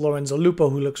example, Lorenzo Lupo,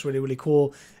 who looks really, really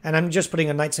cool. And I'm just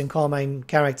putting a Knights in Carmine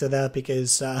character there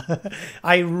because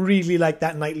I really like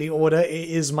that knightly order. It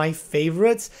is my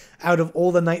favorite out of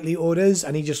all the knightly orders,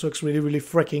 and he just looks really, really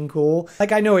freaking cool.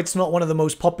 Like, I know it's not one of the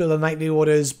most popular knightly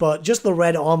orders, but just the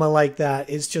red armor like that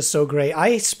is just so great.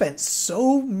 I spent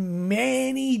so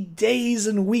many days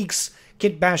and weeks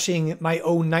kit bashing my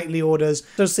own knightly orders,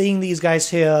 so seeing these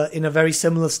guys here in a very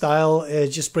similar style, it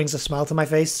just brings a smile to my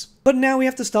face. But now we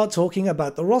have to start talking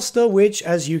about the roster, which,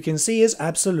 as you can see, is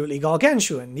absolutely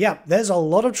gargantuan. Yeah, there's a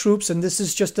lot of troops, and this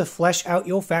is just to flesh out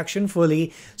your faction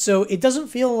fully, so it doesn't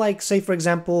feel like, say for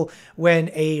example, when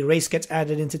a race gets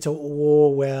added into Total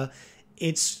War, where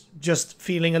it's just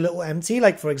feeling a little empty,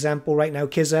 like for example right now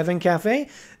Kizev and Cafe.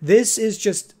 This is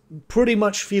just pretty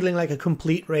much feeling like a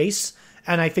complete race.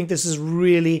 And I think this is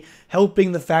really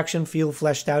helping the faction feel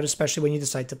fleshed out, especially when you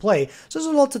decide to play. So there's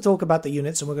a lot to talk about the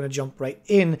units, and we're going to jump right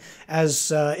in,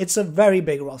 as it's a very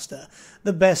big roster.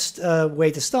 The best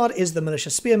way to start is the Militia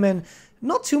Spearmen.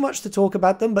 Not too much to talk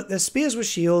about them, but they're spears with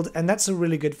shield, and that's a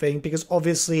really good thing, because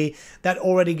obviously that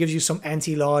already gives you some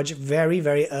anti-large very,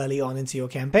 very early on into your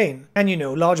campaign. And you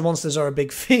know, large monsters are a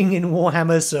big thing in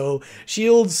Warhammer, so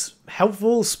shields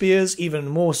helpful, spears even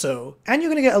more so. And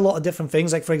you're going to get a lot of different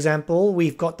things, like for example,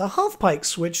 we've got the half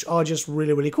pikes, which are just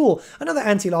really, really cool. Another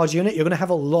anti-large unit. You're going to have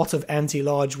a lot of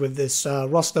anti-large with this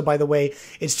roster, by the way.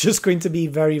 It's just going to be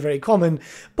very, very common,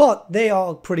 but they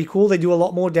are pretty cool. They do a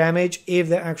lot more damage if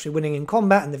they're actually winning in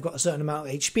combat, and they've got a certain amount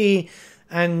of HP.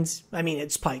 And, I mean,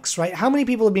 it's pikes, right? How many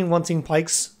people have been wanting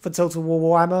pikes for Total War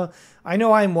Warhammer? I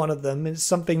know I'm one of them. It's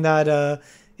something that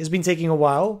has been taking a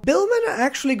while. Billmen are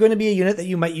actually going to be a unit that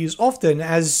you might use often,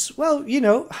 as, well, you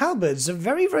know, halberds are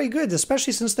very, very good,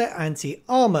 especially since they're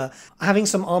anti-armor. Having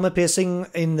some armor piercing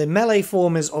in the melee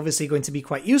form is obviously going to be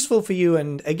quite useful for you,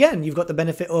 and again, you've got the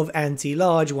benefit of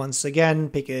anti-large once again,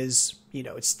 because, you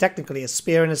know, it's technically a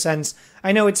spear in a sense.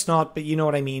 I know it's not, but you know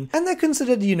what I mean. And they're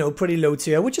considered, you know, pretty low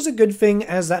tier, which is a good thing,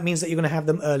 as that means that you're going to have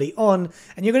them early on,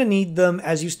 and you're going to need them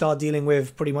as you start dealing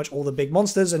with pretty much all the big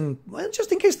monsters, and, well,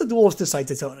 just in case the dwarves decide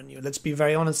to turn on you. Let's be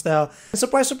very honest there. And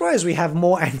surprise, surprise, we have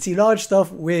more anti-large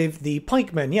stuff with the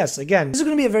pikemen. Yes, again, this is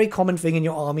going to be a very common thing in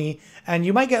your army, and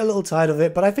you might get a little tired of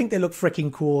it, but I think they look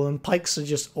freaking cool, and pikes are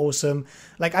just awesome.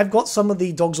 Like, I've got some of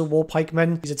the Dogs of War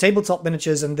pikemen. These are tabletop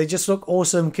miniatures, and they just look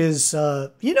awesome because,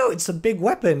 you know, it's a big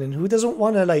weapon, and who doesn't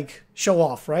want to, like, show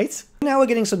off, right? Now we're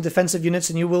getting some defensive units,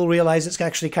 and you will realize it's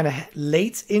actually kind of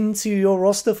late into your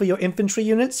roster for your infantry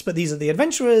units, but these are the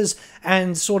adventurers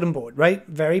and sword and board, right?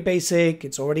 Very basic.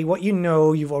 It's already what you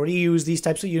know. You've already used these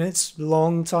types of units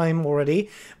long time already,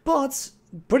 but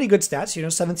pretty good stats, you know,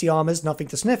 70 armors, nothing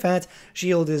to sniff at.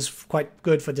 Shield is quite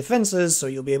good for defenses, so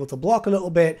you'll be able to block a little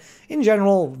bit. In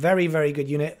general, very, very good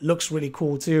unit. Looks really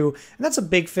cool too, and that's a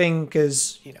big thing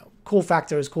because, you know, cool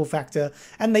factor is cool factor,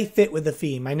 and they fit with the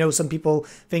theme. I know some people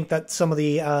think that some of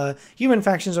the human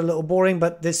factions are a little boring,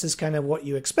 but this is kind of what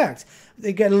you expect.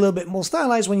 They get a little bit more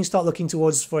stylized when you start looking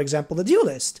towards, for example, the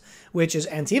duelist, which is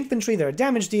anti-infantry. They're a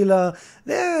damage dealer.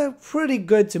 They're pretty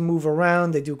good to move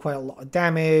around. They do quite a lot of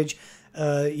damage.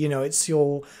 You know, it's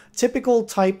your typical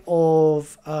type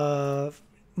of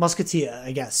musketeer,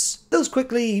 I guess. Those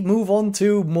quickly move on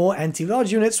to more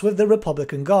anti-large units with the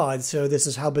Republican Guard. So this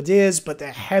is halberdiers, but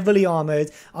they're heavily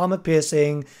armored, armor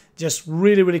piercing, just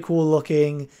really, really cool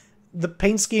looking. The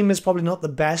paint scheme is probably not the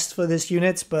best for this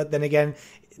unit, but then again,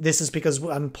 this is because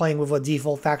I'm playing with a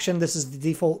default faction. This is the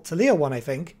default Tilea one, I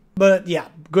think. But yeah,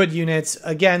 good unit.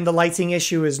 Again, the lighting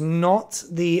issue is not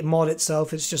the mod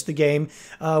itself, it's just the game,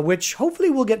 which hopefully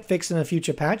will get fixed in a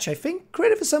future patch. I think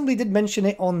Creative Assembly did mention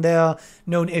it on their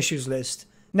known issues list.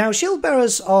 Now, shield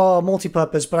bearers are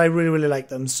multi-purpose, but I really like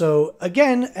them. So,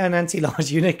 again, an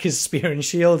anti-large unit is spear and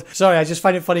shield. Sorry, I just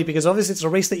find it funny because obviously it's a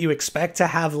race that you expect to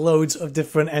have loads of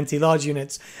different anti-large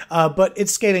units. But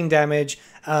it's scaling damage.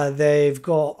 They've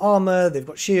got armor, they've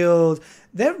got shield.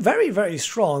 They're very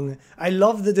strong. I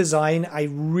love the design. I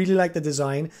really like the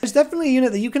design. It's definitely a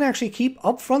unit that you can actually keep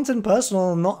up front and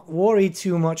personal and not worry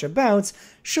too much about.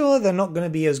 Sure, they're not going to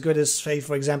be as good as, say,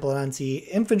 for example, an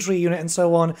anti-infantry unit and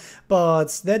so on,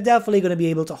 but they're definitely going to be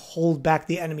able to hold back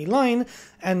the enemy line,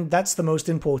 and that's the most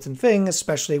important thing,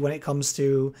 especially when it comes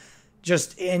to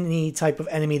just any type of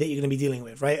enemy that you're going to be dealing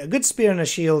with, right? A good spear and a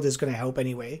shield is going to help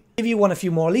anyway. If you want a few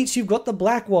more elites, you've got the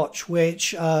Black Watch,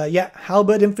 which, yeah,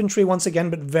 halberd infantry once again,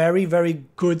 but very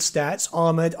good stats.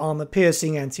 Armored, armor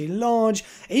piercing, anti-large,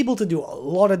 able to do a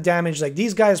lot of damage. Like,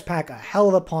 these guys pack a hell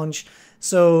of a punch.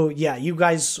 So, yeah, you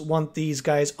guys want these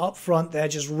guys up front. They're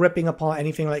just ripping apart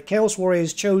anything like Chaos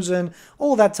Warriors, Chosen,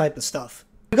 all that type of stuff.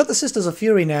 We've got the Sisters of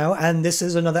Fury now, and this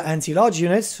is another anti-large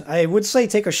unit. I would say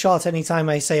take a shot anytime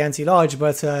I say anti-large,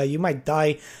 but you might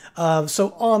die.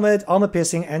 So armored,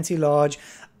 armor-piercing, anti-large.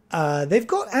 They've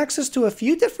got access to a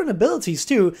few different abilities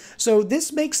too, so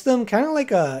this makes them kind of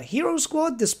like a hero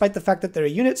squad, despite the fact that they're a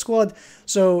unit squad.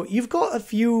 So you've got a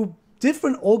few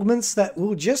different augments that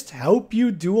will just help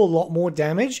you do a lot more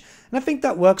damage, and I think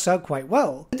that works out quite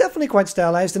well. They're definitely quite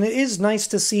stylized, and it is nice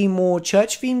to see more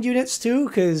church-themed units too,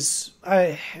 because,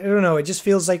 I don't know, it just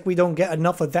feels like we don't get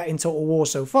enough of that in Total War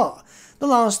so far. The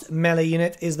last melee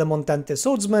unit is the Montante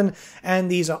Swordsman, and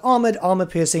these are armored,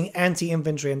 armor-piercing,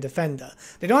 anti-infantry, and defender.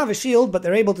 They don't have a shield, but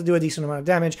they're able to do a decent amount of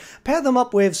damage. Pair them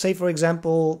up with, say for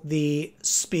example, the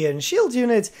spear and shield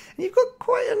unit, and you've got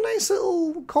quite a nice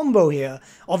little combo here.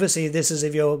 Obviously, this is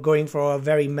if you're going for a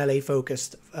very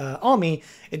melee-focused army.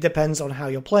 It depends on how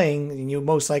you're playing, and you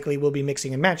most likely will be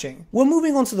mixing and matching. We're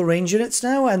moving on to the range units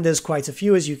now, and there's quite a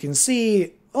few, as you can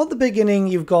see. At the beginning,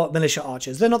 you've got militia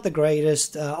archers. They're not the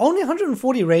greatest. Only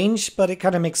 140 range, but it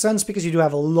kind of makes sense because you do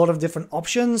have a lot of different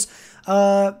options.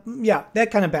 Yeah, they're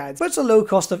kind of bad. But it's a low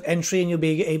cost of entry and you'll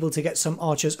be able to get some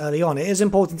archers early on. It is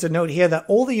important to note here that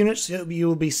all the units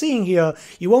you'll be seeing here,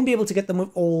 you won't be able to get them with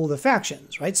all the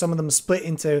factions, right? Some of them split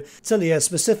into Tilea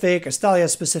specific, Estalia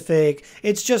specific.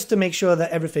 It's just to make sure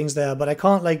that everything's there, but I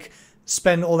can't like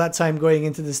spend all that time going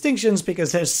into distinctions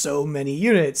because there's so many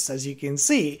units, as you can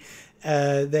see.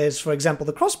 There's, for example,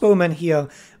 the crossbowmen here,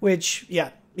 which, yeah,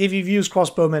 if you've used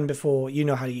crossbowmen before, you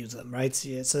know how to use them, right?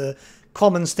 It's a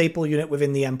common staple unit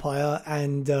within the Empire,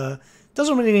 and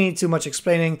doesn't really need too much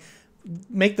explaining.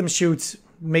 Make them shoot,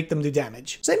 make them do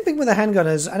damage. Same thing with the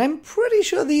handgunners, and I'm pretty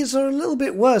sure these are a little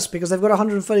bit worse because they've got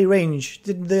 130 range.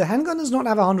 Did the handgunners not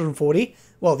have 140?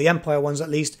 Well, the Empire ones at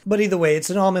least. But either way,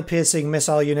 it's an armor-piercing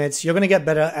missile unit. You're going to get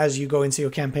better as you go into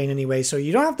your campaign anyway, so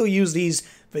you don't have to use these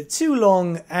for too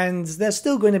long, and they're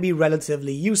still going to be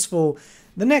relatively useful.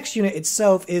 The next unit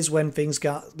itself is when things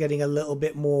got getting a little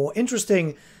bit more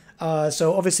interesting.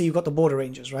 So obviously you've got the Border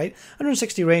Rangers, right?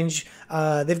 160 range.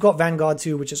 They've got Vanguard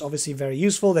too, which is obviously very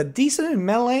useful. They're decent in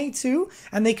melee too,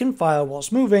 and they can fire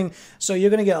whilst moving. So you're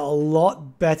going to get a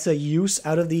lot better use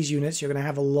out of these units. You're going to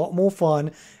have a lot more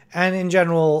fun. And in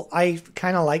general, I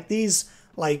kind of like these.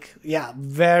 Like, yeah,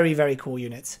 very cool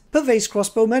unit. Pervase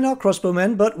crossbowmen are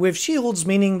crossbowmen, but with shields,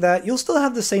 meaning that you'll still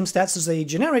have the same stats as a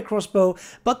generic crossbow,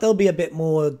 but they'll be a bit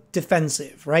more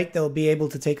defensive, right? They'll be able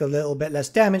to take a little bit less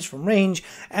damage from range,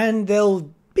 and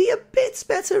they'll be a bit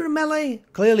better in melee.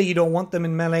 Clearly you don't want them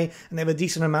in melee, and they have a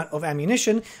decent amount of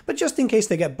ammunition, but just in case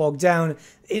they get bogged down,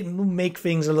 it will make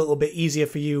things a little bit easier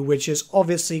for you, which is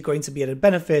obviously going to be at a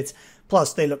benefit.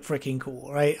 Plus, they look freaking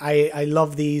cool, right? I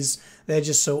love these. They're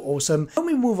just so awesome. When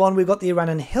we move on, we've got the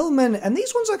Iranan Hillmen, and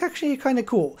these ones are actually kind of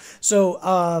cool. So,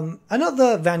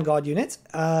 another Vanguard unit.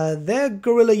 They're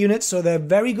guerrilla units, so they're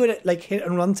very good at, like,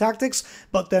 hit-and-run tactics,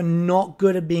 but they're not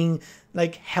good at being,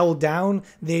 like, held down.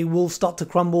 They will start to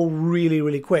crumble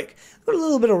really quick. They've got a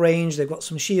little bit of range. They've got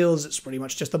some shields. It's pretty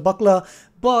much just a buckler,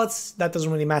 but that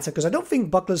doesn't really matter because I don't think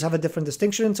bucklers have a different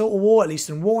distinction in Total War, at least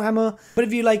in Warhammer. But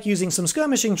if you like using some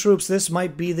skirmishing troops, this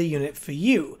might be the unit for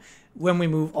you. When we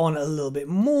move on a little bit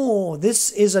more,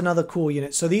 this is another cool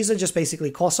unit. So these are just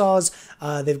basically Kossars.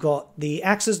 They've got the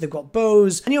axes, they've got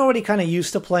bows, and you're already kind of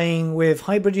used to playing with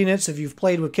hybrid units if you've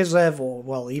played with Kislev or,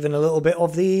 well, even a little bit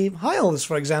of the High Elves,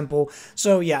 for example.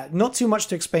 So yeah, not too much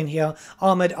to explain here.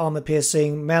 Armored, armor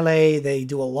piercing, melee, they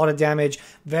do a lot of damage,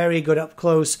 very good up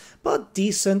close, but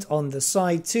decent on the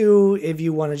side too if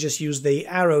you want to just use the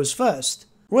arrows first.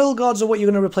 Royal Guards are what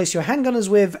you're going to replace your handgunners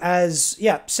with as,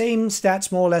 yeah, same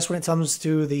stats more or less when it comes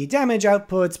to the damage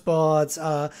output, but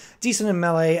decent in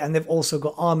melee, and they've also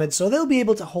got armored, so they'll be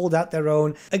able to hold out their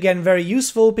own. Again, very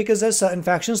useful because there's certain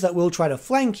factions that will try to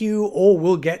flank you or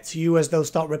will get to you as they'll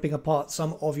start ripping apart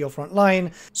some of your front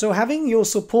line. So having your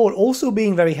support also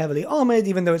being very heavily armored,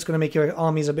 even though it's going to make your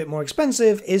armies a bit more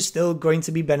expensive, is still going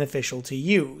to be beneficial to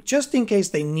you, just in case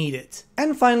they need it.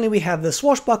 And finally, we have the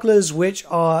Swashbucklers, which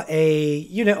are a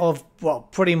unit of, well,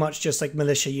 pretty much just like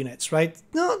militia units, right?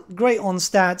 Not great on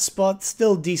stats, but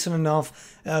still decent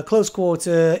enough. Close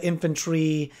quarter,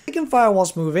 infantry. They can fire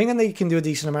whilst moving, and they can do a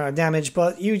decent amount of damage,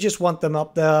 but you just want them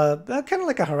up there, kind of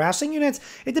like a harassing unit.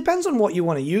 It depends on what you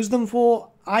want to use them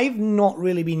for. I've not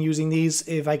really been using these,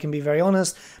 if I can be very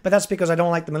honest, but that's because I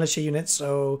don't like the militia units,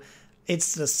 so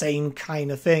it's the same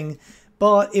kind of thing.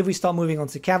 But if we start moving on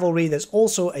to cavalry, there's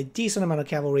also a decent amount of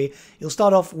cavalry. You'll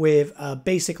start off with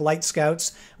basic light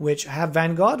scouts, which have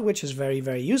vanguard, which is very,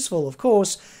 very useful, of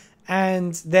course.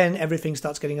 And then everything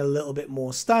starts getting a little bit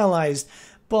more stylized.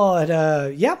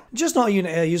 But yeah, just not a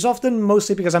unit I use often,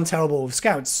 mostly because I'm terrible with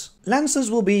scouts. Lancers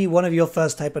will be one of your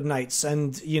first type of knights,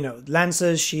 and, you know,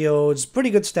 Lancers, shields, pretty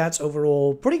good stats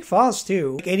overall, pretty fast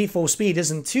too. 84 speed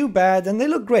isn't too bad, and they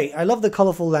look great. I love the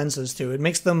colourful Lancers too. It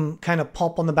makes them kind of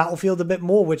pop on the battlefield a bit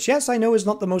more, which, yes, I know is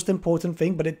not the most important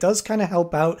thing, but it does kind of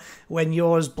help out when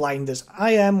you're as blind as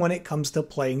I am when it comes to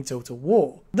playing Total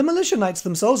War. The Militia Knights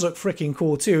themselves look freaking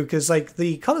cool too, because, like,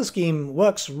 the colour scheme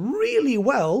works really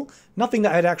well. Nothing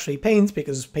that I'd actually paint,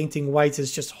 because painting white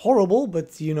is just horrible,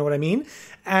 but you know what I mean.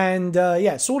 And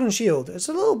yeah, sword and shield, it's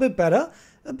a little bit better,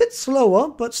 a bit slower,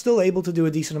 but still able to do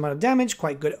a decent amount of damage,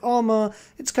 quite good armor.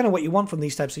 It's kind of what you want from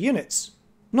these types of units.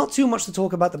 Not too much to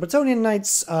talk about the Bretonnian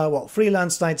Knights, well,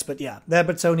 freelance Knights, but yeah, they're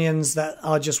Bretonnians that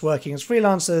are just working as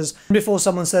freelancers. Before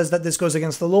someone says that this goes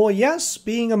against the law, yes,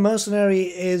 being a mercenary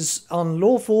is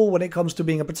unlawful when it comes to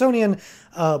being a Bretonnian,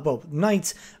 well,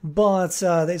 Knight, but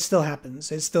it still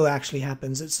happens. It still actually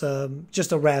happens. It's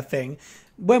just a rare thing.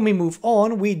 When we move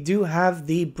on, we do have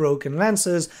the Broken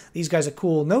Lancers. These guys are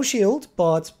cool, no shield,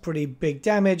 but pretty big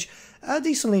damage,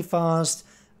 decently fast.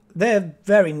 They're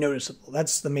very noticeable,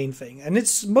 that's the main thing. And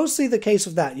it's mostly the case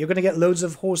of that. You're going to get loads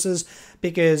of horses,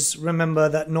 because remember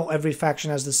that not every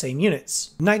faction has the same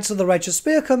units. Knights of the Righteous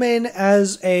Spear come in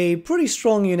as a pretty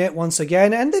strong unit once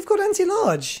again, and they've got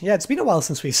anti-large. Yeah, it's been a while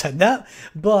since we said that,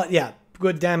 but yeah.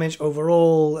 Good damage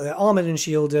overall, armored and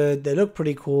shielded, they look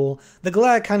pretty cool. The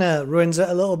glare kind of ruins it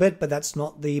a little bit, but that's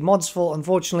not the mod's fault,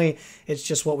 unfortunately. It's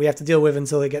just what we have to deal with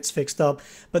until it gets fixed up.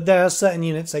 But there are certain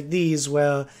units like these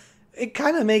where it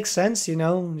kind of makes sense, you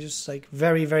know, just like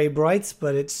very, very bright,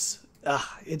 but it's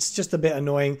just a bit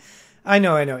annoying. I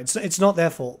know, it's not their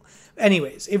fault.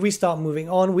 Anyways, if we start moving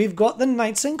on, we've got the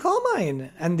Knights in Carmine,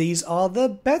 and these are the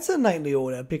better knightly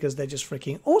order because they're just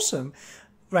freaking awesome.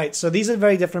 Right, so these are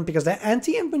very different because they're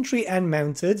anti-infantry and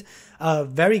mounted.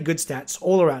 Very good stats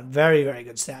all around. Very, very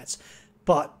good stats.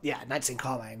 But yeah, Knights in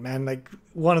Carmine, man, like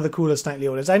one of the coolest knightly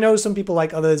orders. I know some people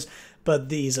like others, but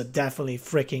these are definitely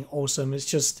freaking awesome. It's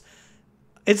just,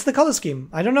 it's the color scheme.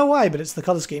 I don't know why, but it's the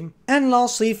color scheme. And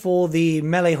lastly, for the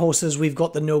melee horses, we've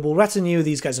got the Noble Retinue.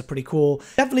 These guys are pretty cool.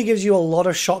 Definitely gives you a lot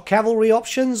of shock cavalry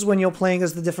options when you're playing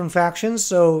as the different factions,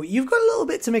 so you've got a little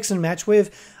bit to mix and match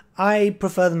with. I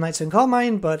prefer the Knights in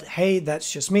Carmine, but hey, that's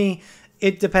just me.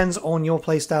 It depends on your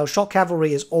playstyle. Shock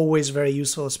cavalry is always very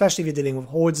useful, especially if you're dealing with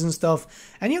hordes and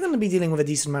stuff. And you're going to be dealing with a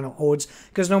decent amount of hordes,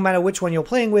 because no matter which one you're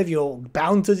playing with, you're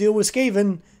bound to deal with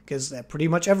Skaven, because they're pretty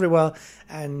much everywhere.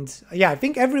 And yeah, I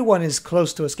think everyone is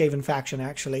close to a Skaven faction,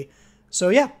 actually. So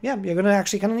yeah, you're going to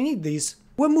actually kind of need these.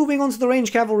 We're moving on to the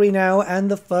range cavalry now,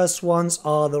 and the first ones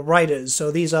are the riders.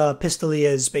 So these are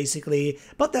pistoliers, basically,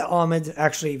 but they're armored,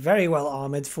 actually very well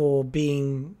armored for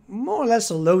being more or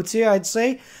less a low tier, I'd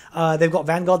say. They've got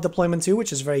Vanguard deployment too,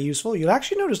 which is very useful. You'll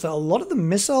actually notice that a lot of the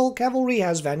missile cavalry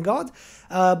has Vanguard,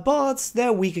 but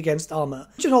they're weak against armor.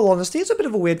 Which, in all honesty, it's a bit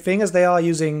of a weird thing, as they are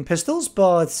using pistols,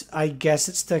 but I guess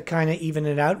it's to kind of even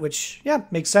it out, which, yeah,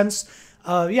 makes sense.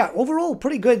 Yeah, overall,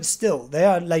 pretty good still. They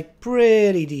are, like,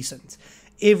 pretty decent.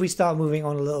 If we start moving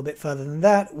on a little bit further than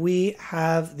that, we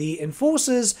have the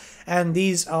Enforcers, and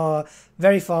these are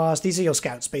very fast. These are your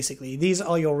scouts, basically. These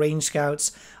are your range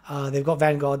scouts. They've got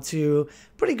Vanguard too.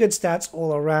 Pretty good stats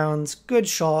all around. Good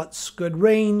shots, good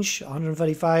range,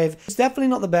 135. It's definitely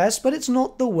not the best, but it's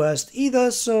not the worst either.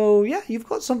 So yeah, you've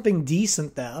got something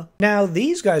decent there. Now,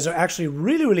 these guys are actually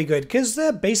really, really good because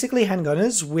they're basically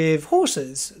handgunners with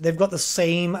horses. They've got the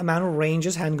same amount of range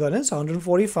as handgunners,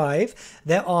 145.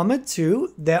 They're armored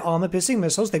too. They're armor-piercing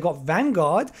missiles. They've got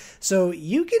Vanguard. So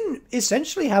you can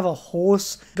essentially have a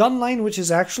horse gun line, which is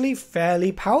actually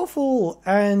fairly powerful.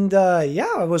 And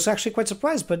yeah, I was actually quite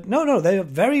surprised. But no,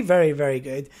 they're very, very, very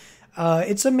good.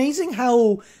 It's amazing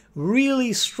how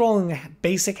really strong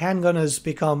basic handgunners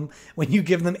become when you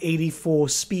give them 84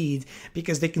 speed,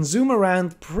 because they can zoom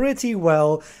around pretty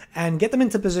well and get them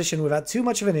into position without too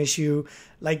much of an issue.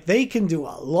 Like, they can do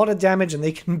a lot of damage and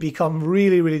they can become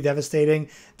really, really devastating.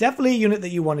 Definitely a unit that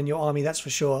you want in your army, that's for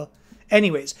sure.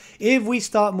 Anyways, if we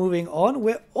start moving on,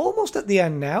 we're almost at the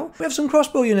end now. We have some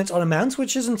crossbow units on a mount,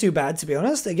 which isn't too bad, to be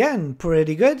honest. Again,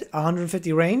 pretty good.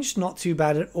 150 range, not too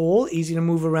bad at all. Easy to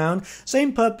move around.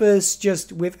 Same purpose,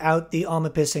 just without the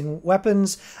armor-piercing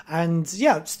weapons. And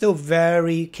yeah, still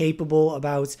very capable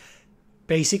about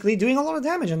basically doing a lot of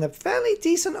damage. And they're fairly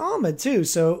decent armored too.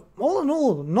 So all in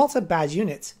all, not a bad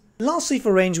unit. Lastly,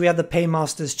 for range, we have the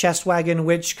Paymaster's Chest Wagon,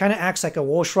 which kind of acts like a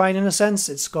war shrine in a sense.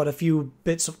 It's got a few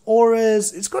bits of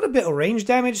auras. It's got a bit of range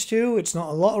damage too. It's not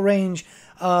a lot of range,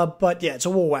 but yeah, it's a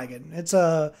war wagon. It's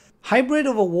a hybrid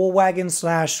of a war wagon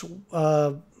slash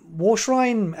war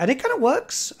shrine, and it kind of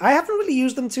works. I haven't really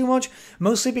used them too much,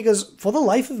 mostly because for the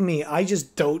life of me, I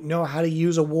just don't know how to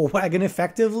use a war wagon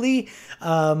effectively.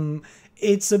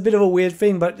 It's a bit of a weird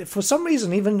thing, but for some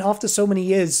reason, even after so many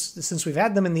years since we've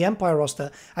had them in the Empire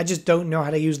roster, I just don't know how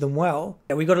to use them well.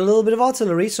 Yeah, we got a little bit of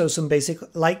artillery, so some basic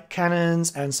light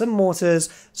cannons and some mortars,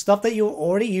 stuff that you're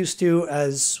already used to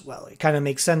as, well, it kind of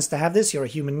makes sense to have this. You're a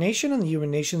human nation, and the human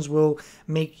nations will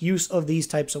make use of these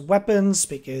types of weapons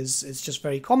because it's just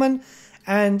very common.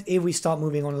 And if we start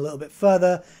moving on a little bit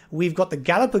further, we've got the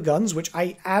Galloper guns, which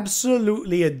I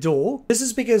absolutely adore. This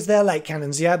is because they're light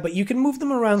cannons, yeah, but you can move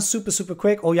them around super, super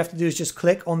quick. All you have to do is just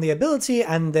click on the ability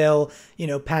and they'll, you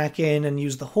know, pack in and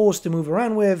use the horse to move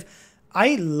around with.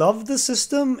 I love the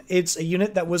system. It's a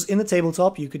unit that was in the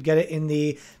tabletop. You could get it in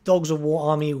the Dogs of War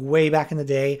army way back in the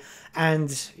day. And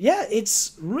yeah,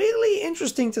 it's really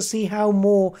interesting to see how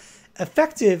more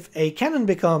effective a cannon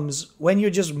becomes when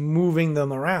you're just moving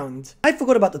them around. I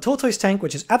forgot about the Tortoise tank,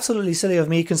 which is absolutely silly of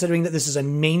me considering that this is a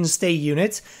mainstay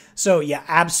unit. So yeah,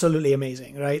 absolutely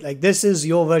amazing, right? Like, this is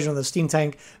your version of the steam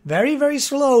tank. Very, very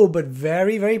slow, but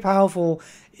very, very powerful.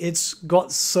 It's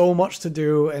got so much to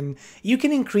do, and you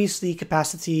can increase the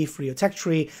capacity for your tech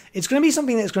tree. It's going to be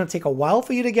something that's going to take a while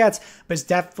for you to get, but it's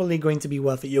definitely going to be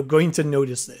worth it. You're going to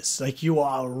notice this. Like, you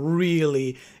are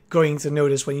really going to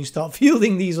notice when you start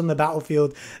fielding these on the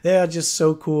battlefield. They are just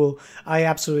so cool. I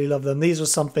absolutely love them. These are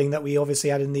something that we obviously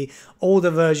had in the older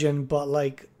version, but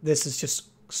like, this is just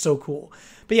so cool.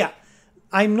 But yeah,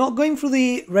 I'm not going through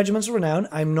the Regiments of Renown.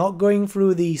 I'm not going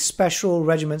through the special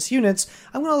regiments units.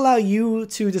 I'm going to allow you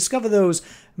to discover those,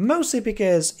 mostly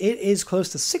because it is close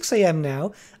to 6 a.m.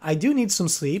 now. I do need some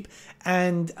sleep.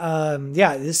 And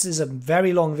yeah, this is a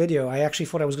very long video. I actually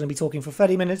thought I was going to be talking for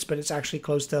 30 minutes, but it's actually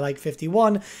close to like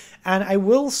 51. And I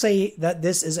will say that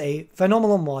this is a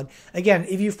phenomenal mod. Again,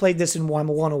 if you've played this in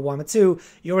Warhammer 1 or Warhammer 2,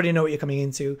 you already know what you're coming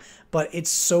into. But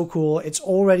it's so cool. It's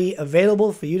already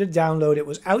available for you to download. It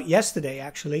was out yesterday,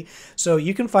 actually. So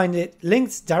you can find it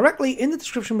linked directly in the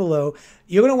description below.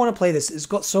 You're going to want to play this. It's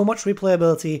got so much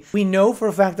replayability. We know for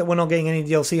a fact that we're not getting any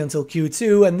DLC until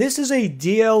Q2, and this is a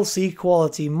DLC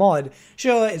quality mod.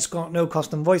 Sure, it's got no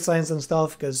custom voice lines and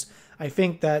stuff, because I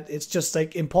think that it's just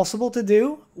like impossible to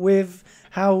do with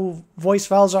how voice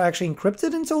files are actually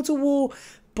encrypted in Total War,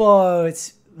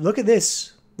 but look at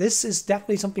this. This is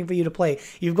definitely something for you to play.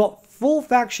 You've got 4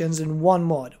 factions in one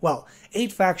mod. Well,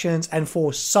 8 factions and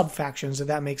 4 sub-factions, if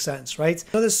that makes sense, right?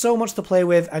 So there's so much to play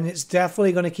with, and it's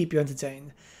definitely going to keep you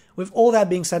entertained. With all that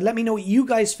being said, let me know what you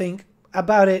guys think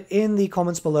about it in the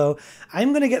comments below. I'm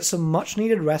going to get some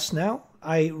much-needed rest now.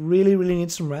 I really, really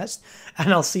need some rest,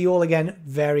 and I'll see you all again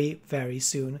very, very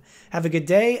soon. Have a good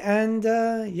day, and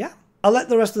yeah. I'll let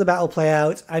the rest of the battle play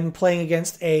out. I'm playing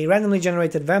against a randomly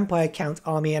generated vampire count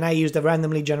army, and I used a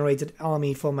randomly generated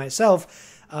army for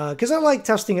myself, because I like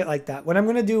testing it like that. When I'm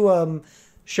going to do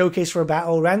showcase for a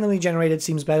battle, randomly generated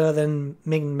seems better than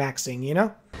min-maxing, you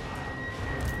know?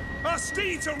 Our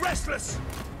steeds are restless!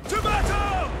 To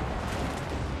battle!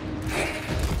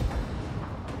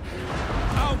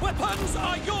 Our weapons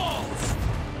are yours!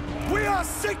 We are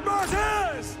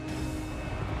Sigmarters!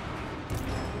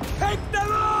 Take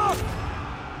them off!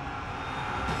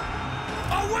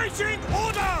 Awaiting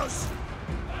orders!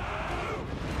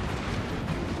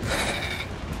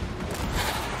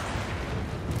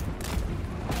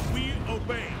 We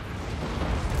obey.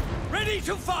 Ready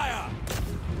to fire!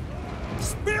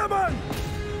 Spearmen!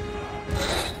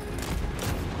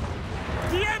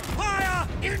 The Empire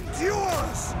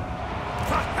endures!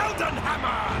 For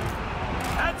Heldenhammer!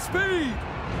 At speed!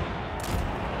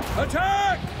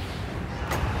 Attack!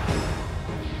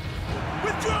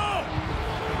 Withdraw!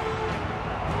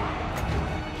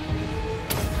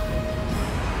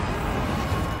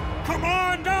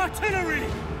 Command artillery!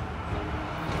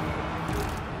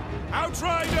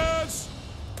 Outriders!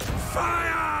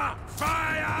 Fire!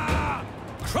 Fire!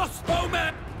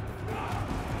 Crossbowmen!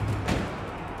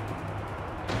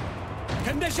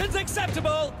 Conditions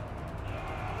acceptable!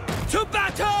 To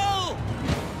battle!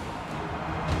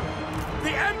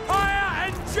 The Empire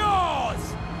endures!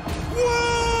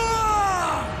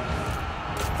 War!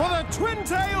 For the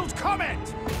twin-tailed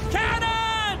comet!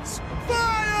 Cannons!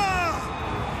 Fire!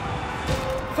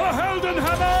 For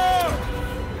Heldenhammer!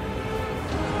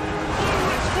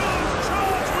 Ulrich will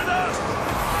charge with us!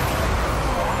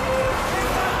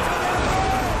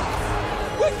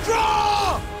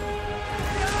 Withdraw!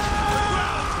 The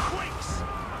ground quakes!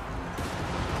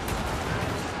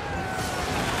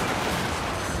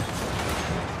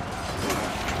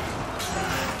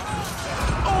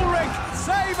 Ulrich,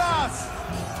 save us!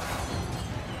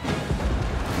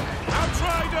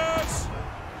 Outriders!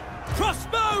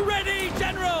 Crossbow ready,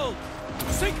 General!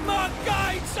 Sigmar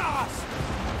guides us!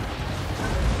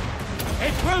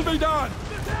 It will be done!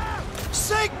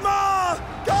 Sigmar!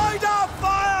 Guide our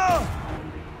fire!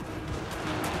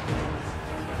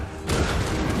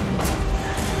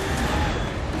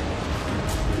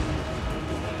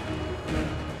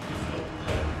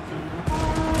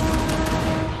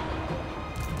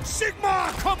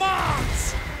 Sigmar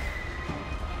commands!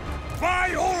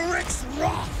 By Ulrich's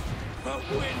wrath! The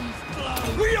winds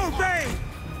blow! We obey!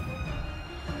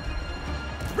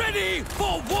 Ready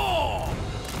for war!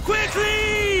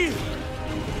 Quickly!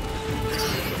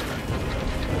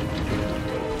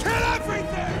 Kill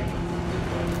everything!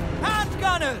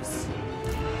 Handgunners!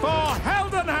 For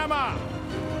Heldenhammer!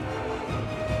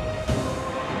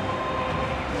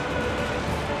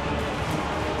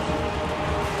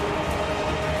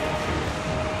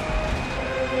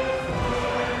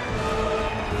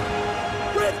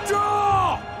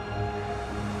 Withdraw!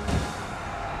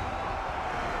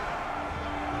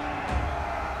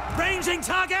 Ranging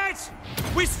target!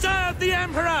 We serve the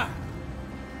Emperor!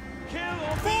 Kill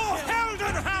or be